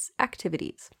 6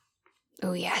 activities.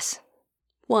 Oh, yes.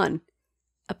 1.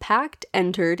 A pact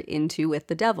entered into with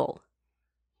the devil.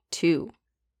 2.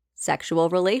 Sexual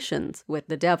relations with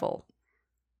the devil.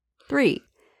 3.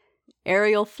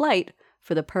 Aerial flight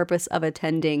for the purpose of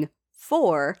attending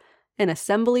 4. An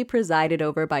assembly presided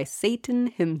over by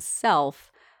Satan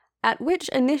himself, at which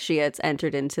initiates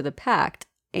entered into the pact,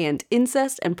 and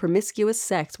incest and promiscuous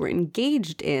sex were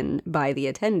engaged in by the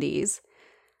attendees.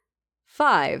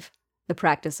 5. The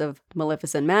practice of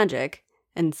maleficent magic.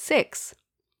 And 6.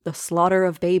 The slaughter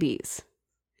of babies.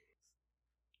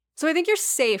 So I think you're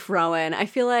safe, Rowan. I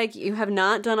feel like you have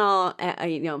not done all,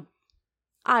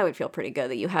 I would feel pretty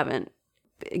good that you haven't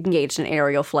engaged in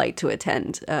aerial flight to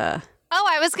attend. Oh,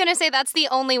 I was going to say that's the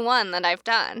only one that I've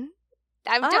done.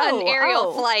 I've done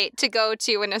aerial flight to go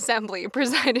to an assembly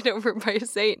presided over by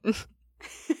Satan.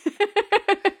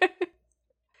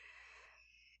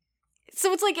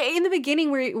 So it's like in the beginning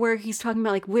where he's talking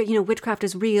about like, witchcraft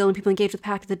is real and people engage with the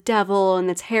pact of the devil and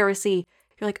it's heresy.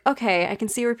 You're like, okay, I can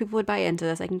see where people would buy into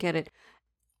this. I can get it.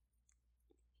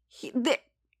 You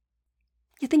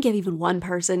think if even one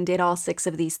person did all 6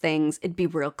 of these things, it'd be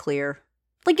real clear.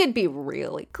 Like, it'd be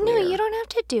really clear. No, you don't have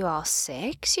to do all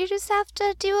 6. You just have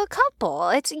to do a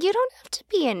couple. You don't have to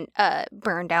be a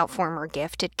burned out former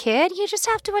gifted kid. You just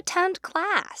have to attend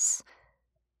class.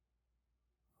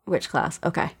 Which class?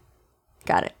 Okay.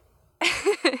 Got it.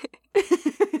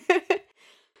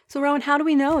 So, Rowan, how do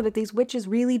we know that these witches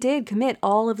really did commit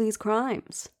all of these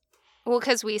crimes? Well,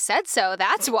 because we said so.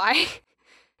 That's why.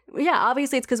 Yeah,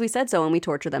 obviously it's because we said so and we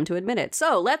torture them to admit it.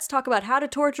 So let's talk about how to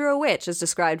torture a witch as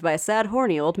described by a sad,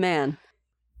 horny old man.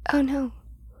 Oh, no.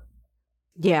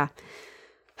 Yeah.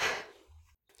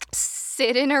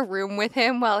 Sit in a room with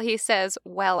him while he says,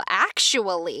 well,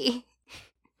 actually.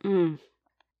 I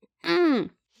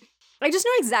just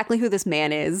know exactly who this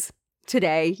man is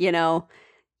today, you know.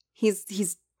 He's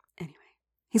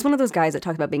one of those guys that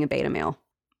talk about being a beta male.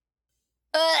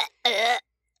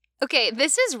 Okay,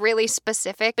 this is really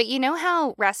specific, but you know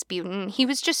how Rasputin, he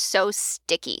was just so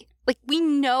sticky. Like, we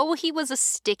know he was a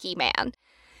sticky man.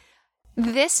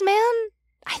 This man,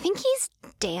 I think he's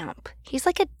damp. He's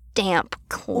like a damp,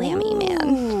 clammy man.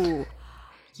 Ooh.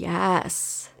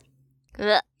 Yes.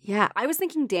 Ugh. Yeah, I was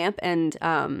thinking damp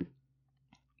and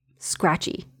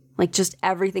scratchy. Like, just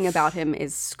everything about him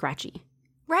is scratchy.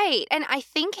 Right, and I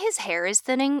think his hair is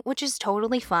thinning, which is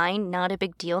totally fine, not a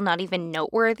big deal, not even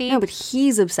noteworthy. No, but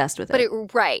he's obsessed with it. But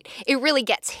it really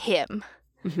gets him.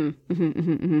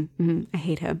 I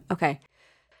hate him. Okay.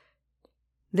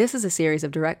 This is a series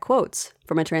of direct quotes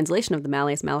from a translation of the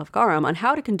Malleus Maleficarum on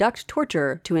how to conduct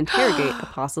torture to interrogate a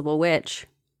possible witch.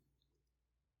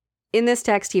 In this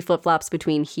text, he flip-flops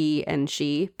between he and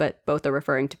she, but both are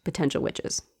referring to potential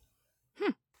witches.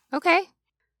 Okay.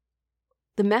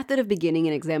 The method of beginning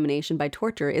an examination by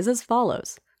torture is as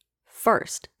follows.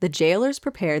 First, the jailers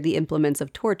prepare the implements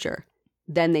of torture.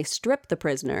 Then they strip the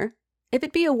prisoner. If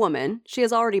it be a woman, she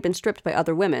has already been stripped by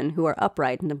other women who are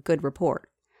upright and of good report.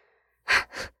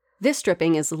 This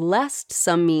stripping is lest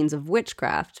some means of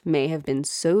witchcraft may have been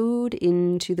sewed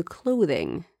into the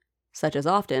clothing, such as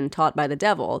often, taught by the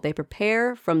devil, they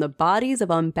prepare from the bodies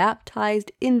of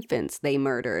unbaptized infants they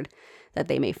murdered, that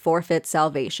they may forfeit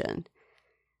salvation.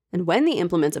 And when the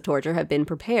implements of torture have been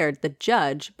prepared, the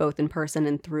judge, both in person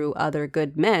and through other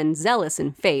good men, zealous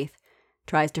in faith,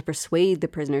 tries to persuade the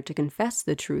prisoner to confess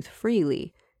the truth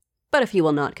freely. But if he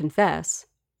will not confess,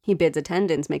 he bids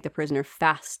attendants make the prisoner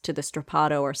fast to the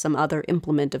strappado or some other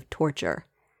implement of torture.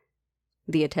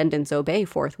 The attendants obey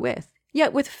forthwith,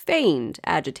 yet with feigned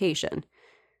agitation.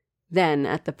 Then,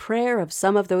 at the prayer of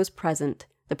some of those present,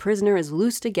 the prisoner is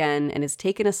loosed again and is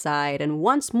taken aside and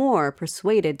once more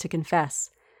persuaded to confess,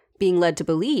 being led to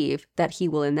believe that he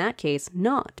will in that case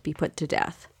not be put to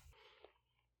death.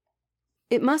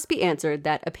 It must be answered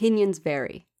that opinions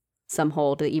vary. Some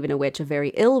hold that even a witch of very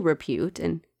ill repute,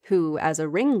 and who, as a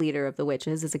ringleader of the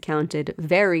witches, is accounted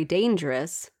very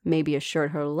dangerous, may be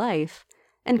assured her life,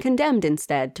 and condemned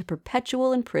instead to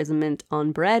perpetual imprisonment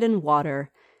on bread and water,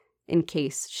 in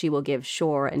case she will give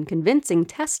sure and convincing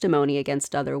testimony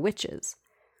against other witches.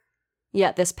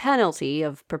 Yet this penalty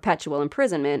of perpetual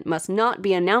imprisonment must not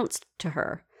be announced to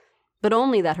her, but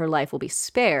only that her life will be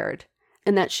spared,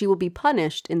 and that she will be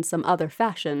punished in some other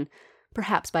fashion,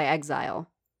 perhaps by exile.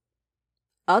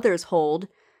 Others hold,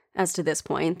 as to this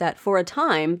point, that for a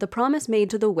time the promise made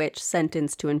to the witch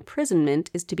sentenced to imprisonment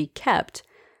is to be kept,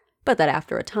 but that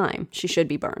after a time she should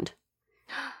be burned.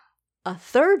 A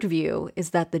third view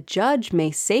is that the judge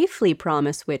may safely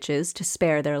promise witches to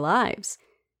spare their lives,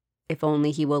 if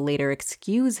only he will later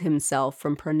excuse himself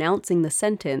from pronouncing the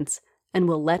sentence and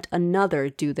will let another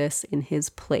do this in his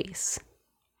place.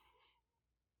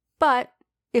 But,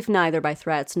 if neither by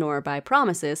threats nor by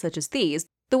promises such as these,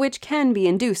 the witch can be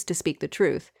induced to speak the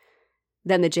truth,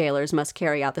 then the jailers must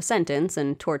carry out the sentence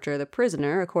and torture the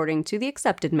prisoner according to the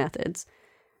accepted methods.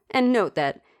 And note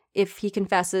that, if he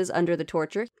confesses under the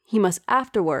torture, he must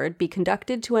afterward be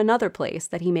conducted to another place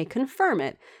that he may confirm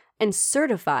it and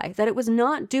certify that it was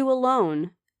not due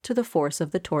alone to the force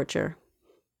of the torture.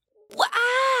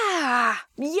 Wow!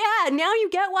 Yeah, now you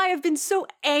get why I've been so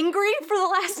angry for the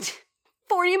last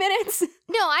 40 minutes.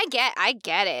 No, I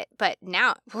get it, but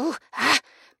now...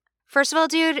 First of all,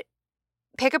 dude,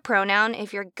 pick a pronoun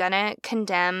if you're gonna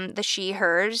condemn the she,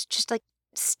 hers. Just, like,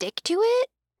 stick to it.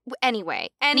 Anyway.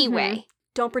 Mm-hmm.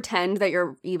 Don't pretend that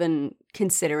you're even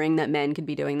considering that men could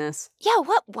be doing this. Yeah,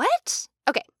 what?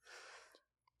 Okay.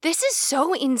 This is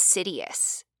so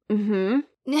insidious.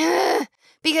 Mm-hmm.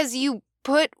 Because you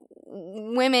put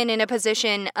women in a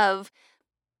position of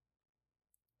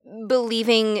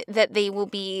believing that they will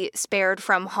be spared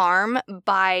from harm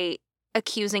by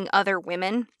accusing other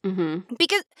women. Mm-hmm.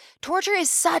 Because torture is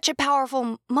such a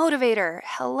powerful motivator.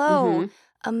 Hello, Mm-hmm.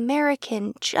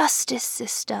 American justice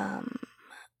system.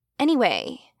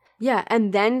 Anyway. Yeah,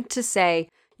 and then to say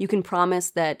you can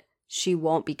promise that she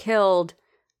won't be killed,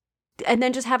 and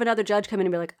then just have another judge come in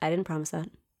and be like, I didn't promise that.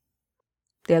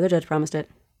 The other judge promised it.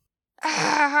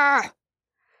 I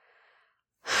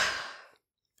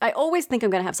always think I'm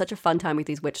going to have such a fun time with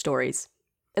these witch stories.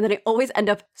 And then I always end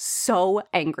up so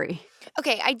angry.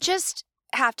 Okay, I just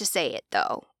have to say it,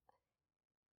 though.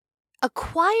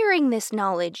 Acquiring this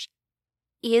knowledge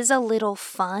is a little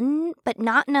fun, but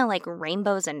not in a, like,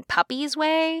 rainbows and puppies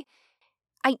way.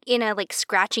 In a, like,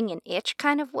 scratching an itch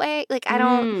kind of way. Like, I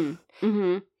don't...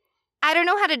 Mm-hmm. I don't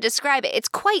know how to describe it. It's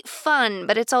quite fun,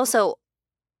 but it's also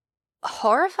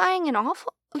horrifying and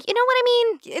awful. You know what I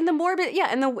mean? In the morbid,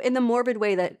 yeah, in the morbid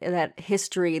way that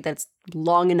history that's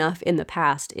long enough in the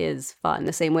past is fun.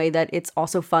 The same way that it's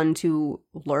also fun to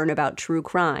learn about true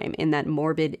crime in that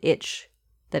morbid itch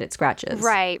that it scratches.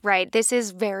 Right. This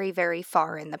is very, very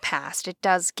far in the past. It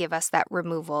does give us that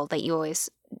removal that you always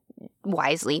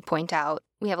wisely point out.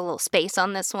 We have a little space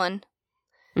on this one.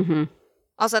 Mm-hmm.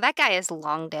 Also, that guy is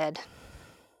long dead.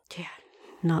 Yeah,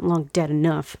 not long dead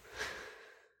enough.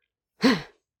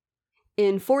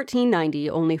 In 1490,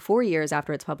 only 4 years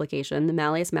after its publication, the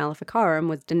Malleus Maleficarum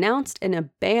was denounced and a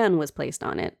ban was placed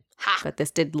on it. Ha! But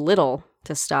this did little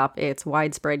to stop its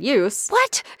widespread use.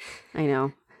 What? I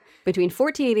know. Between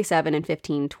 1487 and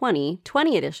 1520,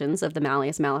 20 editions of the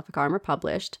Malleus Maleficarum were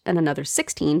published, and another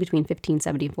 16 between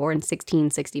 1574 and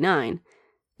 1669.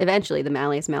 Eventually, the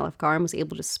Malleus Maleficarum was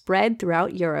able to spread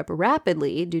throughout Europe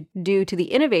rapidly due to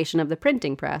the innovation of the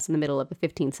printing press in the middle of the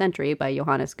 15th century by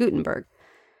Johannes Gutenberg.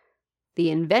 The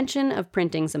invention of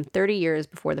printing some 30 years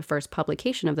before the first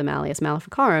publication of the Malleus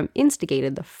Maleficarum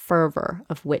instigated the fervor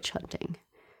of witch hunting.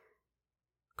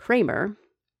 Kramer,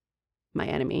 my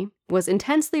enemy, was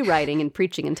intensely writing and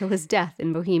preaching until his death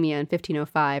in Bohemia in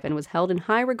 1505 and was held in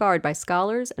high regard by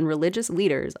scholars and religious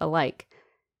leaders alike.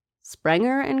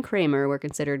 Sprenger and Kramer were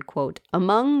considered, quote,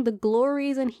 among the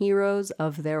glories and heroes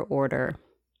of their order.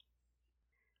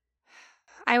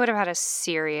 I would have had a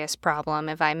serious problem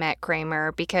if I met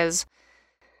Kramer because,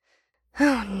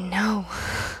 oh no.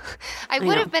 I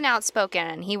would have been outspoken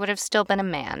and he would have still been a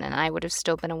man and I would have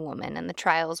still been a woman and the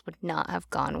trials would not have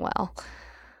gone well.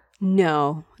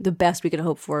 No, the best we could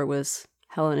hope for was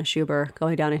Helena Schuber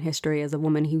going down in history as a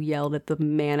woman who yelled at the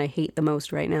man I hate the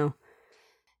most right now.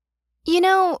 You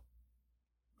know,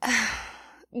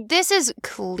 this is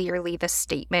clearly the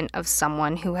statement of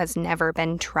someone who has never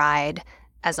been tried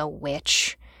as a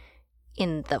witch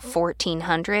in the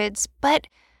 1400s, but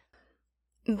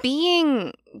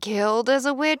being killed as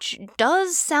a witch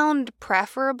does sound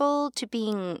preferable to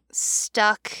being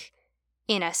stuck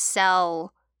in a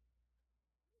cell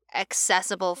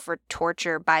accessible for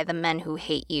torture by the men who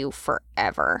hate you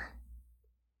forever.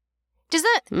 Does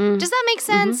that make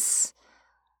sense? Mm-hmm.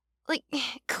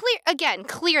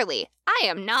 Clearly, I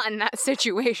am not in that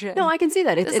situation. No, I can see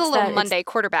that. It's a little Monday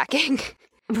quarterbacking.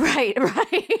 Right.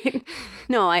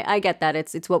 No, I get that.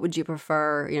 It's what would you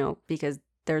prefer, because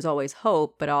there's always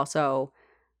hope, but also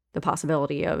the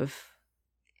possibility of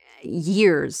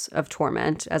years of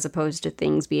torment as opposed to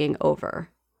things being over.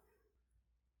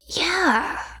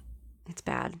 Yeah. It's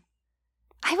bad.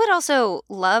 I would also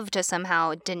love to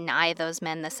somehow deny those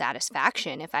men the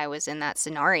satisfaction if I was in that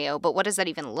scenario, but what does that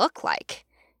even look like?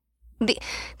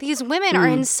 These women are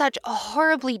in such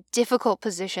horribly difficult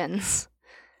positions.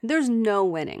 There's no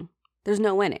winning. There's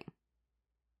no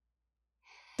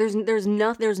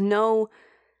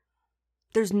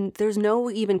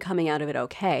even coming out of it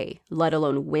okay, let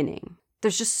alone winning.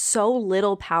 There's just so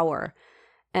little power,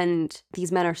 and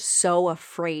these men are so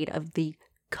afraid of the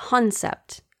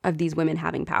concept of these women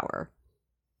having power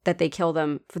that they kill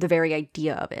them for the very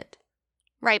idea of it.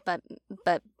 Right, but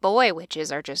boy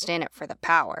witches are just in it for the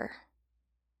power.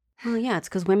 Well, yeah, it's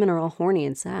because women are all horny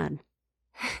and sad.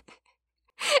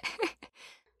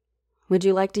 Would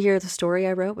you like to hear the story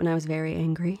I wrote when I was very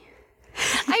angry?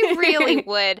 I really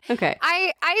would. Okay.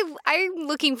 I'm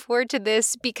looking forward to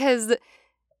this because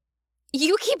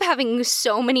you keep having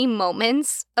so many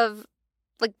moments of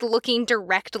looking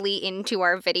directly into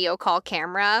our video call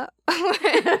camera.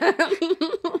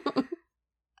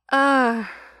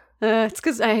 It's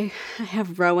because I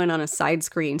have Rowan on a side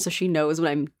screen, so she knows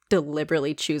when I'm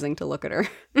deliberately choosing to look at her.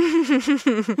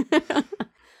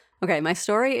 Okay, my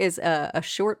story is a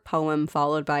short poem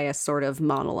followed by a sort of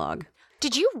monologue.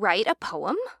 Did you write a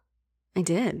poem? I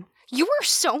did. You were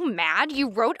so mad you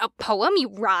wrote a poem? You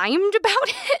rhymed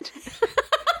about it?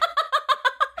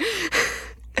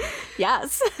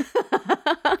 Yes.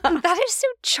 That is so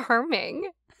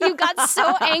charming. You got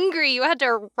so angry you had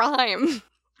to rhyme.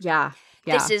 Yeah.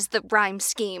 This is the rhyme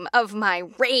scheme of my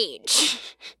rage.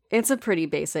 It's a pretty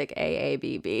basic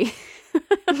AABB.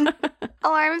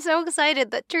 Oh, I'm so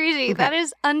excited that Tracy, that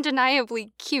is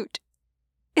undeniably cute.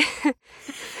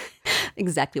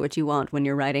 Exactly what you want when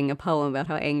you're writing a poem about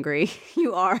how angry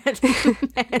you are at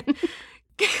men.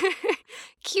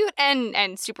 Cute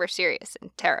and super serious and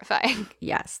terrifying.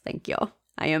 Yes, thank you.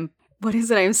 I am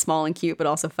small and cute, but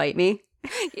also fight me.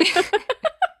 Yeah.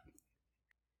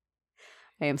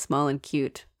 I am small and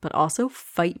cute, but also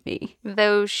fight me.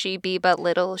 Though she be but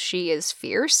little, she is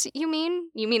fierce, you mean?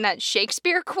 You mean that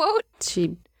Shakespeare quote?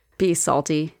 She be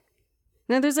salty.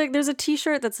 No, there's a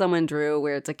t-shirt that someone drew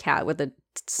where it's a cat with a...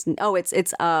 Oh, it's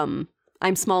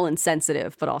I'm small and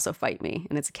sensitive, but also fight me.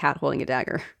 And it's a cat holding a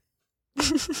dagger.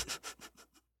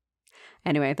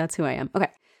 Anyway, that's who I am. Okay.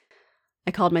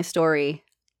 I called my story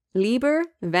Liber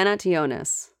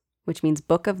Venationis, which means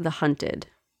Book of the Hunted.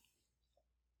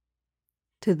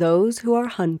 To those who are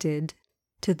hunted,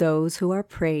 to those who are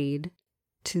preyed,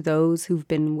 to those who've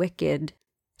been wicked,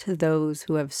 to those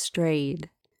who have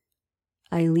strayed,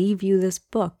 I leave you this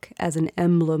book as an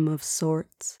emblem of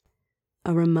sorts,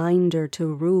 a reminder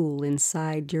to rule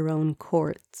inside your own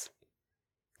courts,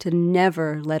 to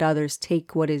never let others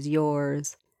take what is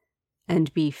yours,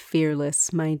 and be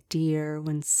fearless, my dear,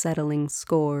 when settling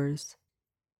scores.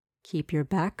 Keep your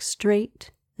back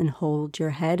straight and hold your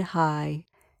head high,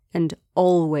 and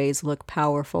always look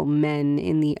powerful men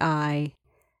in the eye.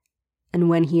 And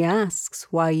when he asks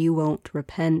why you won't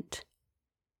repent,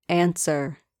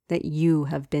 answer that you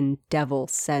have been devil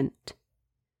sent.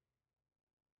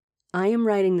 I am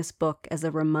writing this book as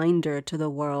a reminder to the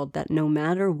world that no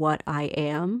matter what I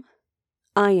am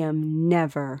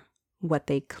never what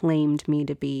they claimed me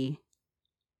to be.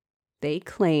 They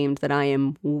claimed that I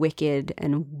am wicked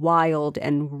and wild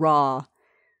and raw.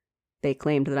 They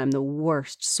claimed that I'm the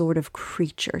worst sort of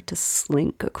creature to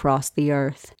slink across the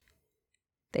earth.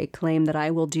 They claim that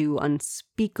I will do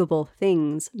unspeakable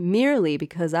things merely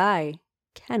because I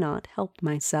cannot help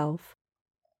myself.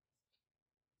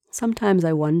 Sometimes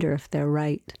I wonder if they're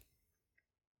right.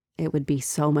 It would be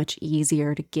so much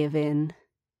easier to give in,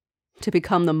 to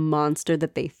become the monster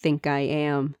that they think I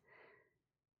am.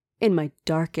 In my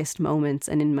darkest moments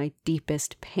and in my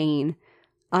deepest pain,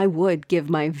 I would give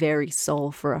my very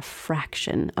soul for a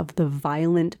fraction of the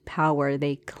violent power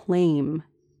they claim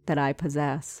that I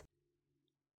possess.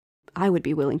 I would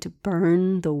be willing to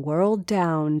burn the world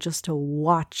down just to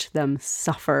watch them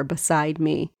suffer beside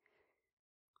me.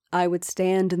 I would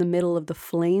stand in the middle of the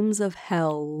flames of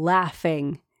hell,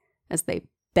 laughing as they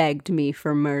begged me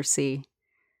for mercy.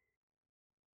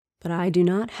 But I do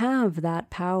not have that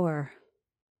power.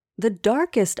 The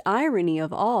darkest irony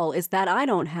of all is that I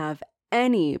don't have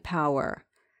any power.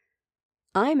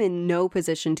 I'm in no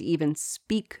position to even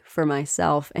speak for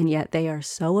myself, and yet they are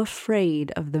so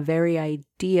afraid of the very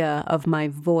idea of my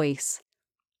voice.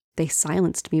 They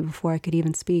silenced me before I could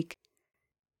even speak.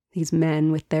 These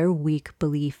men with their weak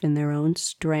belief in their own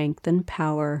strength and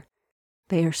power,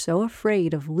 they are so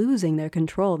afraid of losing their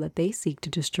control that they seek to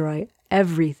destroy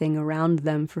everything around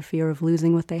them for fear of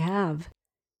losing what they have.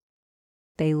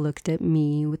 They looked at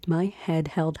me with my head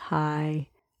held high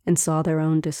and saw their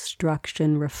own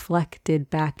destruction reflected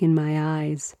back in my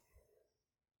eyes.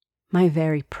 My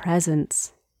very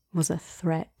presence was a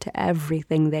threat to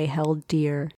everything they held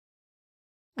dear.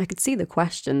 I could see the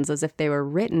questions as if they were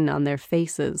written on their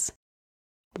faces.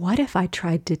 What if I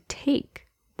tried to take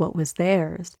what was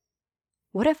theirs?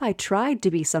 What if I tried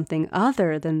to be something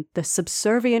other than the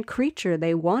subservient creature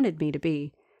they wanted me to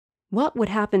be? What would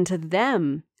happen to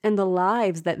them and the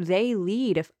lives that they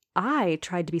lead if I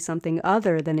tried to be something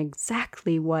other than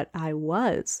exactly what I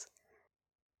was?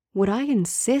 Would I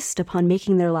insist upon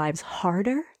making their lives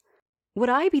harder? Would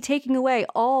I be taking away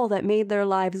all that made their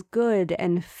lives good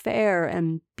and fair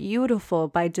and beautiful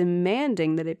by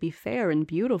demanding that it be fair and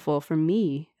beautiful for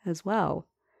me as well?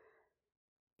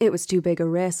 It was too big a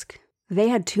risk. They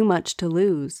had too much to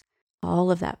lose. All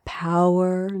of that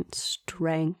power and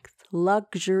strength,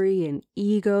 luxury and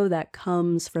ego that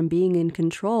comes from being in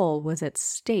control was at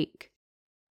stake.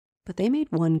 But they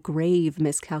made one grave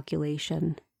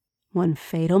miscalculation, one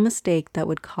fatal mistake that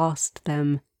would cost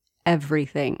them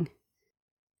everything.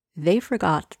 They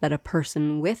forgot that a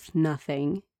person with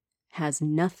nothing has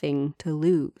nothing to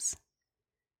lose.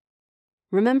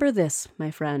 Remember this,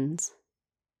 my friends.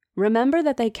 Remember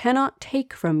that they cannot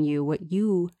take from you what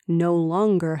you no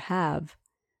longer have.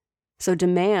 So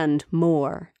demand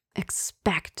more,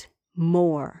 expect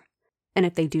more, and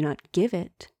if they do not give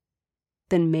it,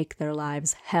 then make their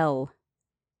lives hell.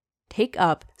 Take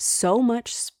up so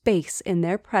much space in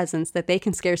their presence that they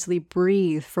can scarcely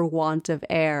breathe for want of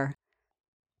air.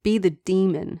 Be the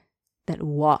demon that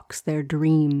walks their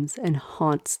dreams and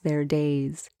haunts their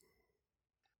days.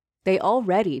 They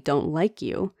already don't like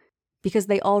you because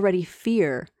they already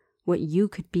fear what you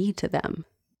could be to them.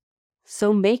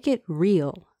 So make it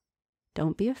real.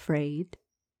 Don't be afraid.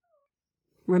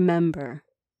 Remember,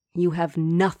 you have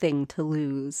nothing to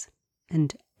lose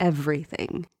and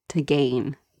everything to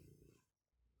gain.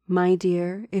 My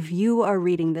dear, if you are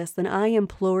reading this, then I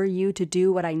implore you to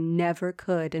do what I never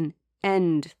could and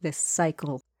end this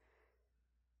cycle.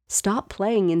 Stop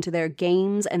playing into their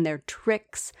games and their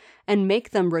tricks and make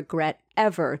them regret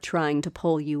ever trying to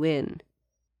pull you in.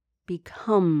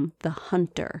 Become the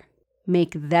hunter,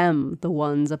 Make them the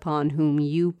ones upon whom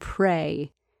you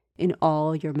prey in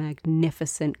all your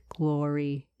magnificent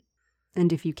glory.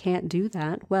 And if you can't do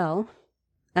that, well,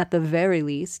 at the very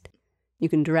least, you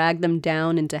can drag them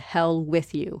down into hell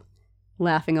with you,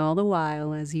 laughing all the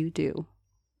while as you do.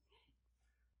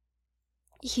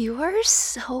 You are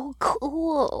so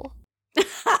cool.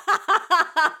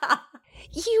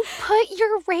 You put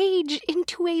your rage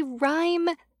into a rhyme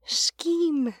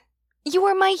scheme. You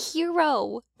are my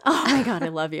hero. Oh my God, I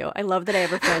love you. I love that I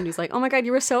have a friend who's like, oh my God,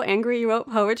 you were so angry you wrote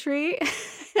poetry.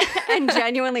 And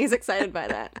genuinely is excited by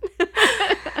that.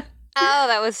 Oh,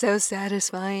 that was so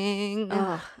satisfying.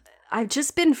 Oh, I've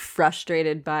just been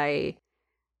frustrated by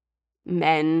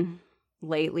men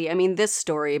lately. I mean, this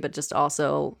story, but just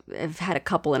also I've had a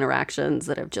couple interactions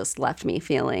that have just left me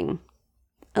feeling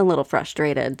a little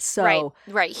frustrated. So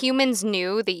Right. Humans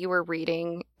knew that you were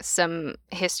reading some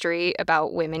history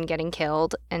about women getting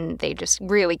killed, and they just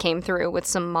really came through with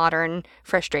some modern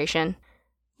frustration.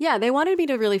 yeah, they wanted me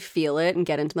to really feel it and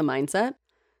get into the mindset.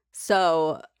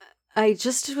 So I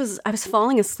was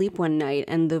falling asleep one night,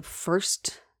 and the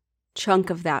first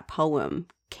chunk of that poem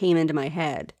came into my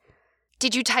head.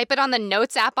 Did you type it on the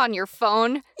notes app on your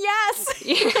phone? Yes!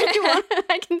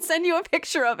 I can send you a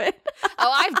picture of it.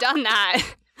 Oh, I've done that.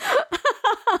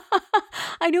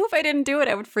 I knew if I didn't do it,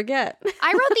 I would forget.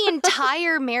 I wrote the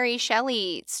entire Mary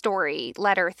Shelley story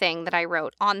letter thing that I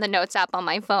wrote on the notes app on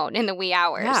my phone in the wee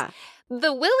hours. Yeah.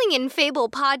 The Willing and Fable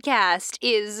podcast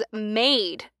is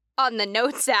made on the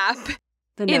notes app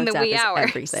The in notes the app wee is hours.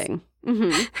 everything.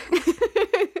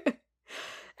 Mm-hmm.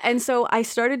 And so I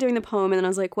started doing the poem, and then I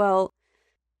was like, well,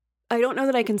 I don't know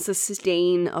that I can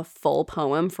sustain a full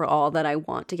poem for all that I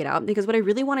want to get out, because what I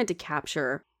really wanted to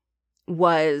capture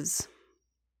was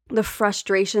the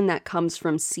frustration that comes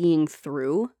from seeing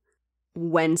through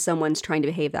when someone's trying to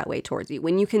behave that way towards you.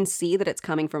 When you can see that it's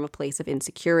coming from a place of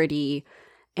insecurity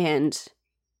and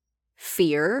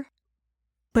fear,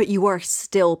 but you are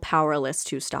still powerless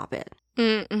to stop it.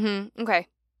 Mm-hmm. Okay.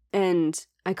 And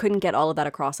I couldn't get all of that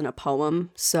across in a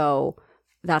poem, so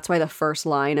that's why the first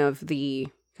line of the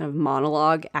kind of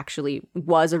monologue actually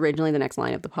was originally the next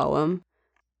line of the poem.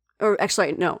 Or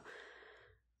actually, no.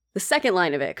 The second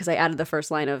line of it, because I added the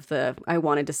first line of I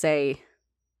wanted to say,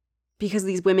 because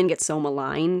these women get so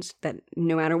maligned that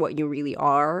no matter what you really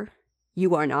are,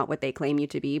 you are not what they claim you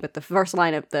to be. But the first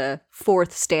line of the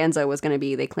fourth stanza was going to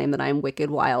be, they claim that I am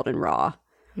wicked, wild, and raw.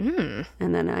 Mm.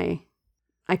 And then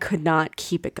I could not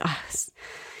keep it.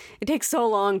 It takes so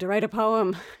long to write a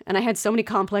poem, and I had so many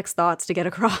complex thoughts to get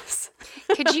across.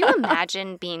 Could you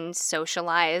imagine being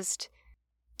socialized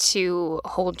to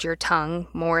hold your tongue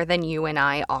more than you and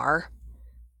I are?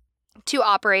 To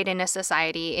operate in a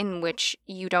society in which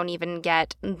you don't even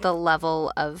get the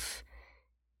level of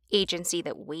agency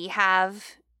that we have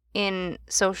in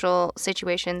social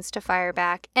situations to fire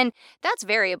back. And that's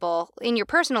variable. In your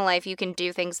personal life, you can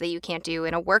do things that you can't do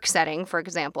in a work setting, for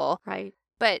example. Right.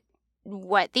 But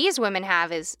what these women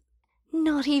have is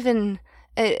not even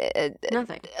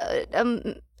Nothing.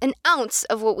 An ounce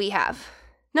of what we have.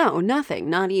 No, nothing.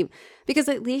 Not even. Because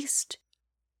at least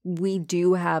we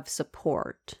do have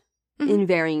support in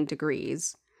varying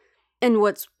degrees. And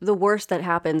what's the worst that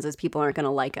happens is people aren't going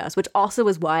to like us, which also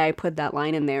is why I put that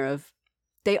line in there of,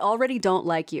 they already don't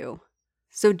like you.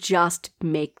 So just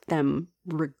make them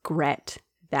regret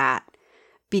that.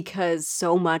 Because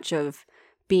so much of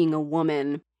being a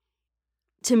woman,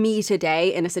 to me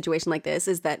today in a situation like this,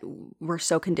 is that we're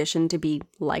so conditioned to be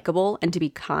likable and to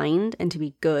be kind and to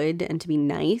be good and to be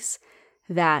nice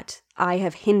that I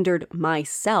have hindered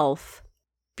myself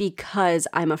because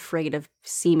I'm afraid of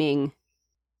seeming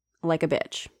like a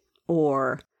bitch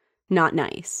or not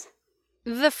nice.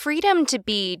 The freedom to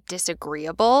be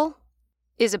disagreeable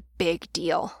is a big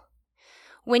deal.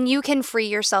 When you can free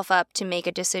yourself up to make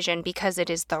a decision because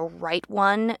it is the right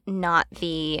one, not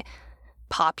the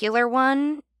popular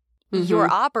one,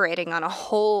 you're operating on a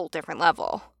whole different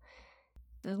level.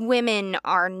 Women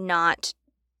are not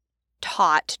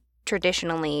taught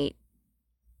traditionally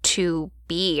to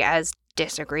be as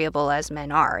disagreeable as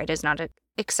men are. It is not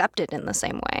accepted in the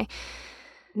same way.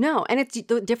 No, and it's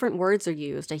the different words are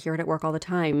used. I hear it at work all the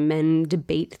time. Men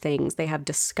debate things. They have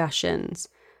discussions.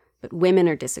 But women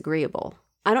are disagreeable.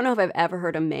 I don't know if I've ever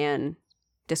heard a man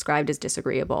described as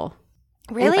disagreeable.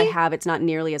 Really? And if I have, it's not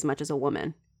nearly as much as a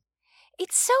woman.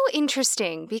 It's so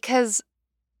interesting because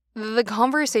the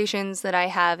conversations that I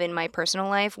have in my personal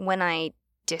life when I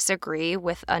disagree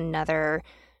with another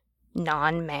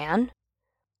non-man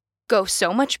go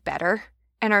so much better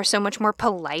and are so much more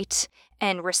polite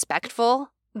and respectful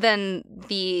than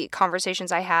the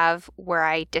conversations I have where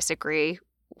I disagree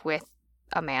with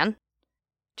a man.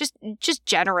 Just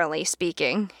generally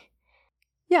speaking.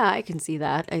 Yeah, I can see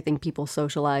that. I think people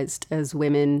socialized as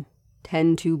women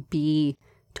tend to be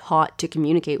taught to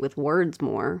communicate with words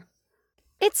more.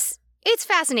 It's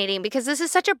fascinating because this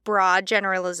is such a broad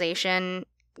generalization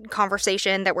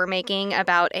conversation that we're making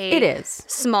about It is.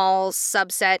 small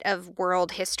subset of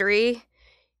world history.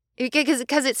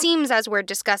 Because it seems as we're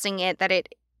discussing it that it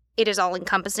is all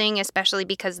encompassing, especially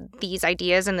because these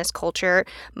ideas and this culture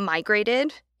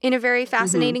migrated in a very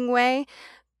fascinating way.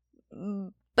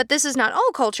 But this is not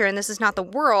all culture and this is not the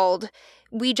world.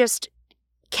 We just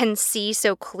can see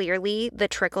so clearly the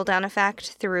trickle-down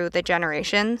effect through the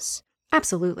generations.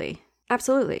 Absolutely.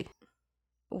 Absolutely.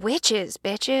 Witches,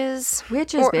 bitches.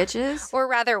 Bitches. Or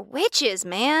rather, witches,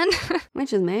 man.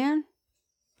 Witches, man.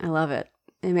 I love it.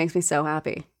 It makes me so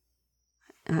happy.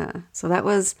 So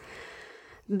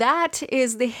that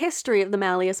is the history of the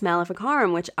Malleus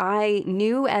Maleficarum, which I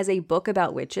knew as a book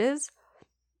about witches.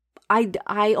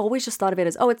 I always just thought of it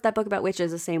as, oh, it's that book about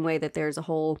witches, the same way that there's a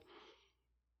whole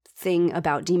thing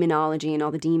about demonology and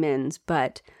all the demons,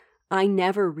 but I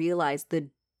never realized the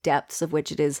depths of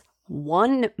which it is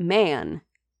one man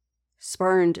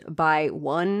spurned by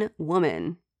one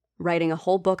woman writing a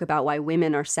whole book about why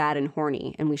women are sad and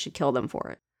horny and we should kill them for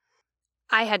it.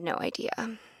 I had no idea.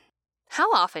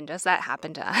 How often does that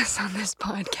happen to us on this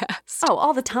podcast? Oh,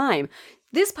 all the time.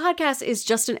 This podcast is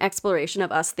just an exploration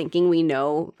of us thinking we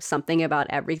know something about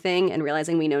everything and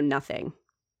realizing we know nothing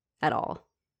at all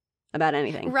about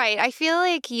anything. Right. I feel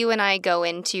like you and I go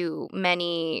into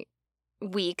many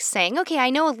weeks saying, okay, I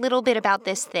know a little bit about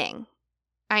this thing.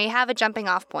 I have a jumping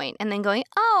off point, and then going,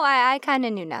 oh, I kind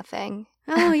of knew nothing.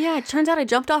 Oh, yeah. It turns out I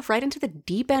jumped off right into the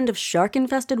deep end of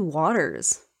shark-infested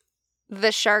waters.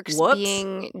 The sharks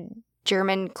being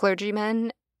German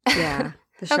clergymen? Yeah.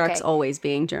 The sharks always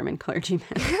being German clergymen.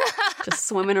 Just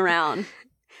swimming around.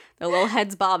 Their little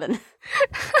heads bobbing.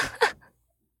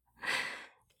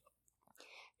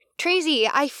 Tracy,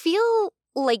 I feel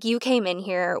like you came in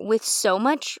here with so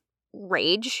much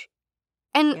rage.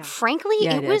 And frankly,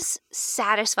 it was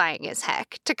satisfying as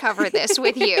heck to cover this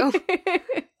with you.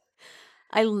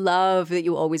 I love that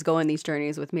you always go on these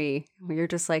journeys with me. You're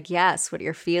just like, yes, what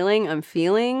you're feeling, I'm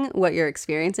feeling. What you're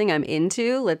experiencing, I'm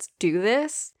into. Let's do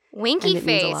this. Winky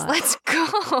face, let's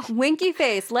go. Winky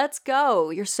face, let's go.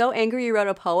 You're so angry you wrote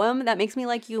a poem. That makes me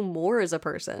like you more as a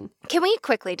person. Can we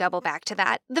quickly double back to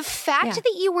that? The fact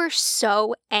that you were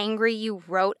so angry you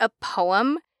wrote a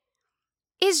poem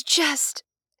is just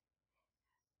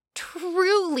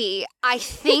truly, I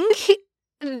think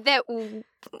that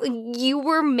you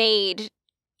were made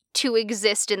to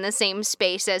exist in the same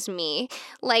space as me.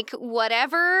 Like,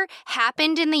 whatever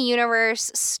happened in the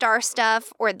universe, star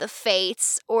stuff, or the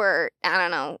fates, or, I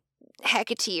don't know,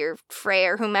 Hecate or Frey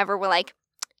or whomever were like,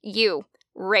 you,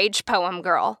 rage poem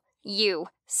girl, you,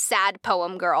 sad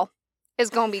poem girl, is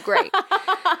gonna be great.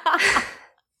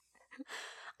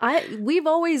 We've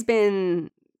always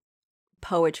been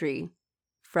poetry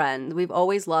friends. We've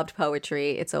always loved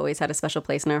poetry. It's always had a special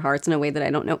place in our hearts in a way that I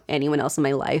don't know anyone else in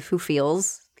my life who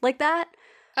feels like that.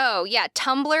 Oh, yeah.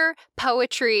 Tumblr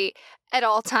poetry at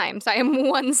all times. I am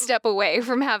one step away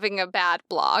from having a bad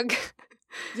blog.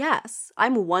 Yes.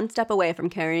 I'm one step away from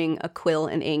carrying a quill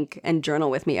and ink and journal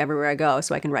with me everywhere I go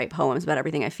so I can write poems about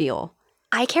everything I feel.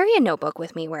 I carry a notebook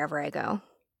with me wherever I go.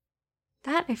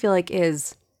 That, I feel like,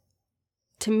 is,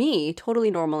 to me,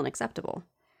 totally normal and acceptable.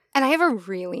 And I have a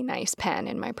really nice pen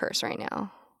in my purse right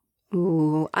now.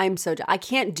 Ooh, I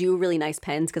can't do really nice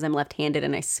pens because I'm left-handed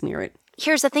and I smear it.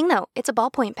 Here's the thing, though. It's a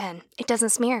ballpoint pen. It doesn't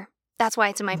smear. That's why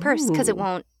it's in my purse, because it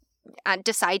won't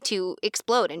decide to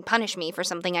explode and punish me for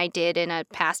something I did in a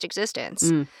past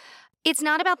existence. It's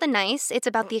not about the nice. It's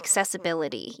about the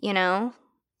accessibility, you know?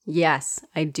 Yes,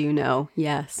 I do know.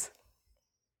 Yes.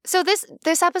 So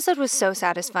this episode was so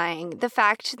satisfying. The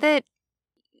fact that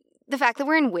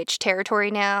we're in witch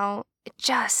territory now,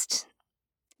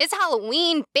 it's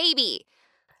Halloween, baby.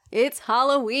 It's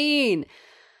Halloween.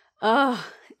 Oh,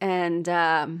 and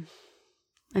I'm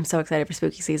so excited for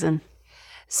spooky season.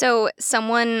 So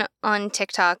someone on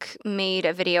TikTok made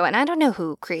a video, and I don't know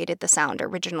who created the sound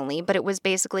originally, but it was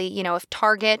basically, you know, if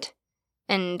Target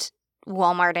and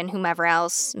Walmart and whomever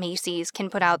else, Macy's, can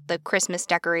put out the Christmas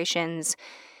decorations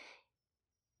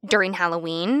during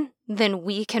Halloween, then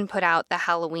we can put out the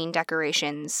Halloween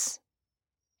decorations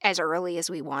as early as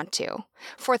we want to.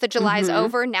 4th of July is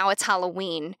over, now it's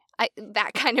Halloween.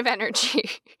 That kind of energy.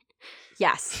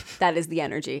 Yes, that is the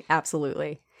energy.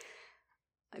 Absolutely.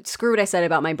 Screw what I said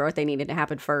about my birthday needed to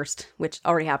happen first, which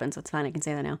already happened, so it's fine. I can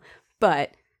say that now.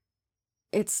 But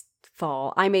it's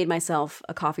fall. I made myself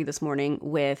a coffee this morning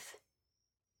with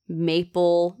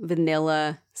maple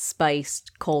vanilla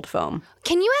spiced cold foam.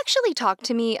 Can you actually talk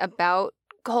to me about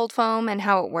cold foam and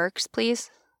how it works,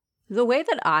 please? The way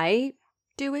that I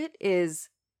do it is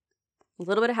a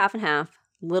little bit of half and half,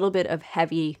 a little bit of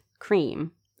heavy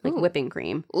cream, like whipping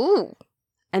cream. Ooh.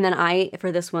 And then I,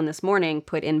 for this one this morning,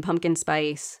 put in pumpkin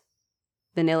spice,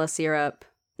 vanilla syrup.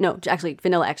 No, actually,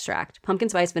 vanilla extract. Pumpkin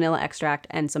spice, vanilla extract,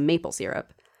 and some maple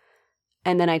syrup.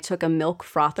 And then I took a milk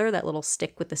frother, that little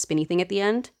stick with the spinny thing at the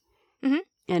end,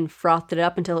 and frothed it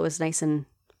up until it was nice and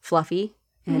fluffy,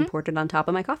 and poured it on top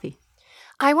of my coffee.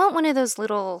 I want one of those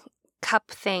little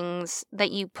cup things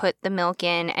that you put the milk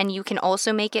in, and you can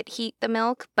also make it heat the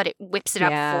milk, but it whips it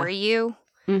up for you.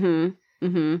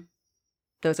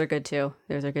 Those are good too.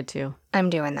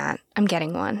 I'm doing that. I'm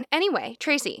getting one. Anyway,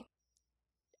 Tracy,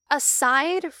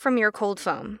 aside from your cold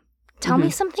foam, tell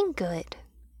me something good.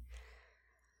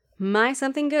 My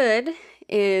something good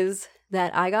is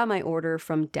that I got my order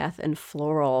from Death and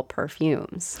Floral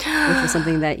Perfumes, which was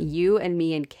something that you and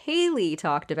me and Kaylee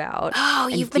talked about. Oh,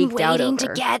 you've been waiting to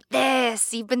get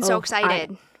this. You've been so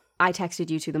excited. I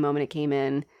texted you two the moment it came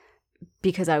in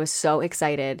because I was so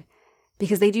excited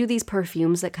because they do these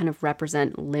perfumes that kind of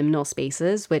represent liminal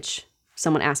spaces, which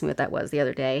someone asked me what that was the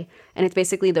other day. And it's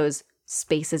basically those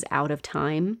spaces out of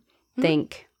time.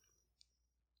 Think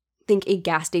a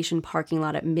gas station parking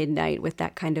lot at midnight with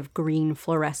that kind of green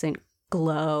fluorescent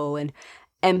glow, and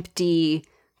empty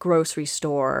grocery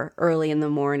store early in the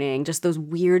morning. Just those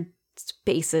weird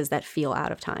spaces that feel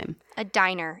out of time. A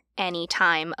diner any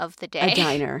time of the day.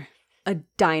 A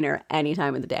diner any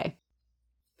time of the day.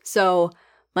 So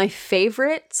my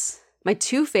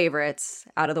two favorites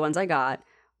out of the ones I got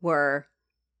were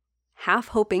Half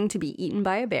Hoping to Be Eaten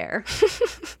by a Bear,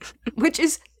 which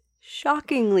is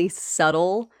shockingly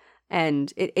subtle.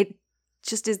 And it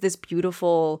just is this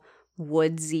beautiful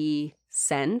woodsy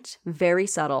scent, very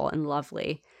subtle and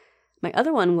lovely. My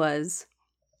other one was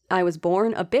I Was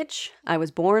Born a Bitch, I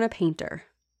Was Born a Painter.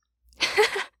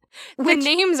 The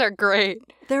names are great.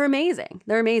 They're amazing.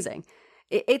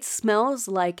 It smells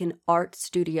like an art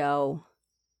studio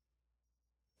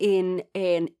in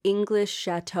an English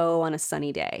chateau on a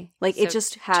sunny day. Like so it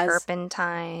just has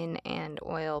turpentine and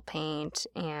oil paint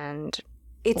and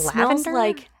it lavender? Smells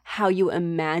like how you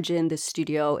imagine the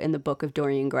studio in the Book of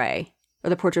Dorian Gray, or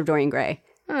the Portrait of Dorian Gray,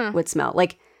 would smell.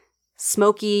 Like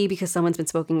smoky because someone's been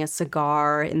smoking a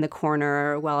cigar in the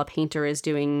corner while a painter is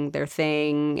doing their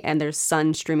thing, and there's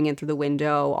sun streaming in through the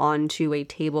window onto a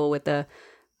table with a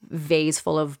vase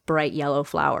full of bright yellow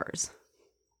flowers.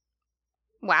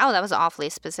 Wow, that was awfully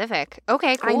specific.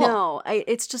 Okay, cool. I know.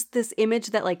 It's just this image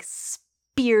that like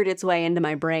speared its way into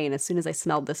my brain as soon as I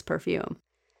smelled this perfume.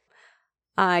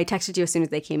 I texted you as soon as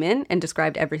they came in and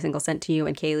described every single scent to you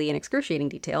and Kaylee in excruciating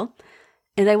detail,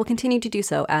 and I will continue to do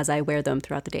so as I wear them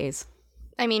throughout the days.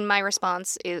 I mean, my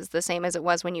response is the same as it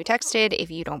was when you texted. If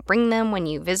you don't bring them when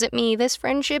you visit me, this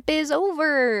friendship is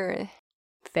over.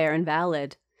 Fair and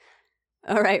valid.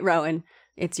 All right, Rowan,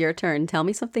 it's your turn. Tell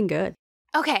me something good.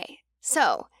 Okay,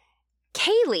 so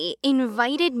Kaylee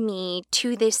invited me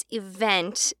to this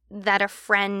event that a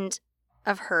friend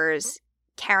of hers,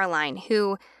 Caroline,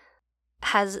 who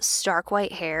has stark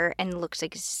white hair and looks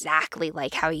exactly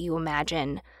like how you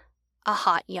imagine a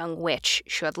hot young witch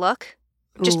should look,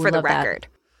 just for the record.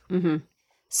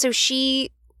 So she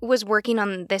was working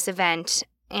on this event,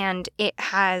 and it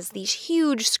has these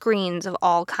huge screens of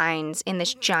all kinds in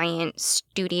this giant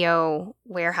studio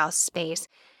warehouse space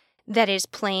that is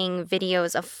playing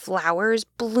videos of flowers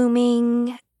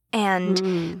blooming,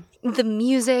 and the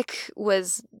music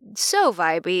was so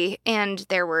vibey, and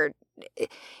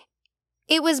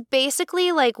it was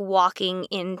basically like walking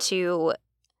into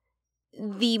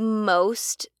the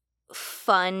most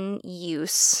fun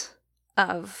use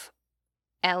of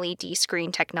LED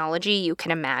screen technology you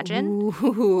can imagine.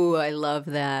 Ooh, I love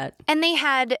that. And they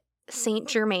had Saint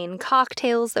Germain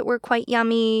cocktails that were quite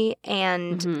yummy,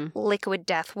 and Liquid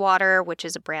Death Water, which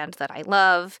is a brand that I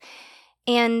love.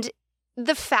 And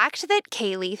the fact that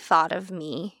Kaylee thought of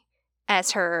me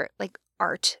as her like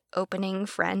art opening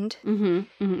friend.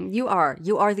 You are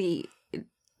the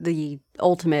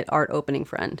ultimate art opening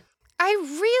friend. I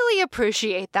really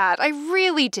appreciate that. I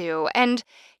really do. And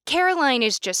Caroline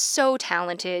is just so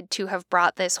talented to have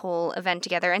brought this whole event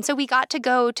together. And so we got to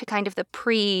go to kind of the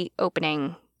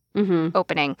pre-opening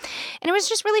opening. And it was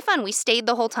just really fun. We stayed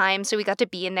the whole time, so we got to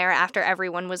be in there after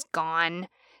everyone was gone.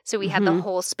 So we had the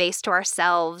whole space to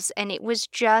ourselves. And it was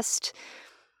just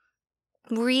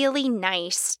really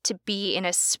nice to be in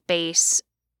a space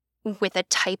with a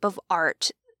type of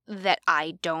art that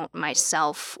I don't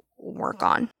myself work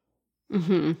on.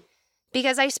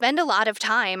 because I spend a lot of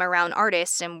time around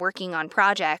artists and working on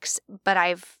projects, but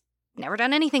I've never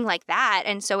done anything like that.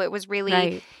 And so it was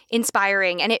really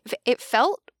inspiring, and it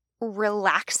felt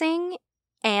relaxing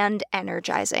and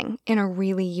energizing in a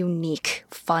really unique,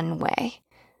 fun way.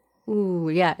 Ooh,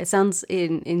 yeah. It sounds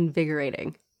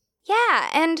invigorating. Yeah,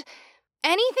 and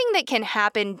anything that can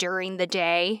happen during the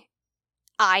day,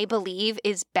 I believe,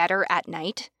 is better at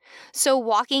night. So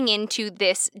walking into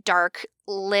this dark,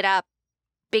 lit up,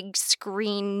 big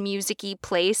screen, music-y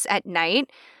place at night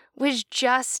was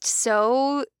just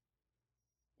so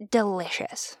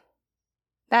delicious.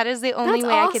 That is the only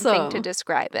way I can think to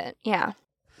describe it. Yeah.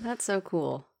 That's so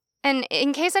cool. And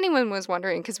in case anyone was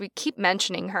wondering, because we keep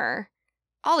mentioning her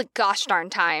all the gosh darn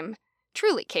time,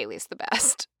 truly Kaylee's the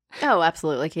best. Oh,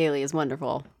 absolutely. Kaylee is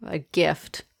wonderful. A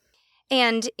gift.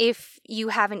 And if you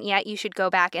haven't yet, you should go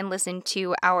back and listen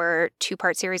to our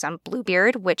 2-part series on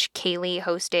Bluebeard, which Kaylee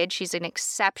hosted. She's an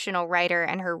exceptional writer,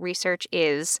 and her research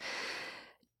is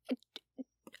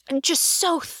just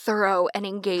so thorough and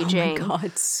engaging. Oh my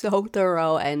God, so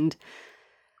thorough, and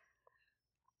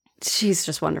she's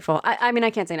just wonderful. I mean, I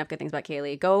can't say enough good things about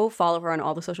Kaylee. Go follow her on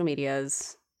all the social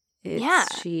medias.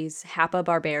 She's Happa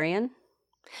Barbarian.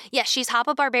 Yeah, she's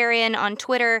Happa Barbarian on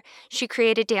Twitter. She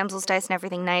created Damsels, Dice, and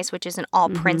Everything Nice, which is an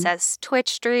all-princess Twitch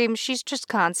stream. She's just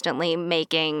constantly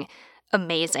making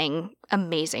amazing,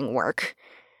 amazing work.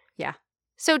 Yeah.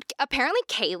 So apparently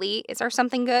Kaylee is our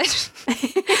something good.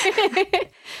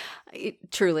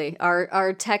 Truly.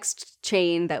 Our text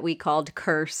chain that we called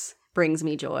Curse brings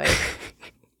me joy.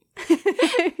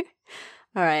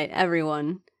 All right,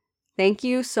 everyone. Thank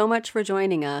you so much for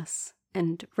joining us.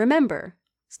 And remember,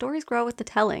 stories grow with the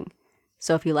telling.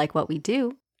 So if you like what we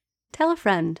do, tell a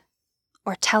friend.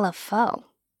 Or tell a foe.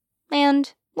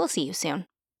 And we'll see you soon.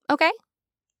 Okay?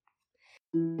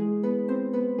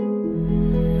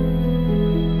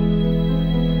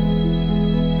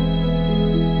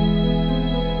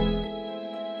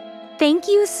 Thank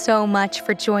you so much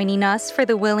for joining us for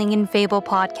the Willing and Fable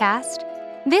podcast.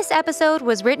 This episode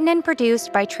was written and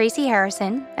produced by Tracy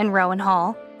Harrison and Rowan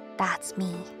Hall. That's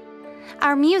me.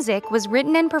 Our music was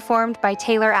written and performed by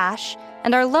Taylor Ash,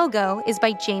 and our logo is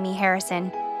by Jamie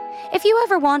Harrison. If you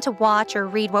ever want to watch or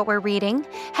read what we're reading,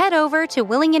 head over to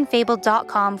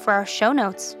willingandfable.com for our show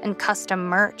notes and custom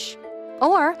merch.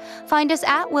 Or find us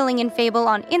at Willing and Fable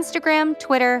on Instagram,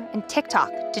 Twitter, and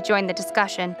TikTok to join the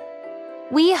discussion.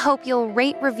 We hope you'll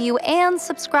rate, review, and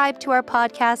subscribe to our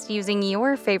podcast using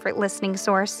your favorite listening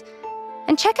source.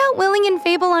 And check out Willing and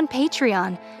Fable on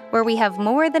Patreon, where we have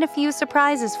more than a few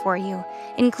surprises for you,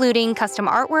 including custom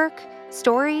artwork,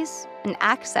 stories, and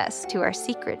access to our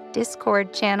secret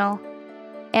Discord channel.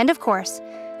 And of course,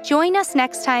 join us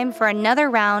next time for another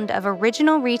round of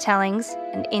original retellings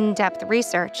and in-depth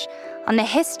research on the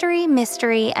history,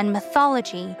 mystery, and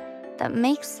mythology that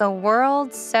makes the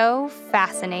world so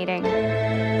fascinating.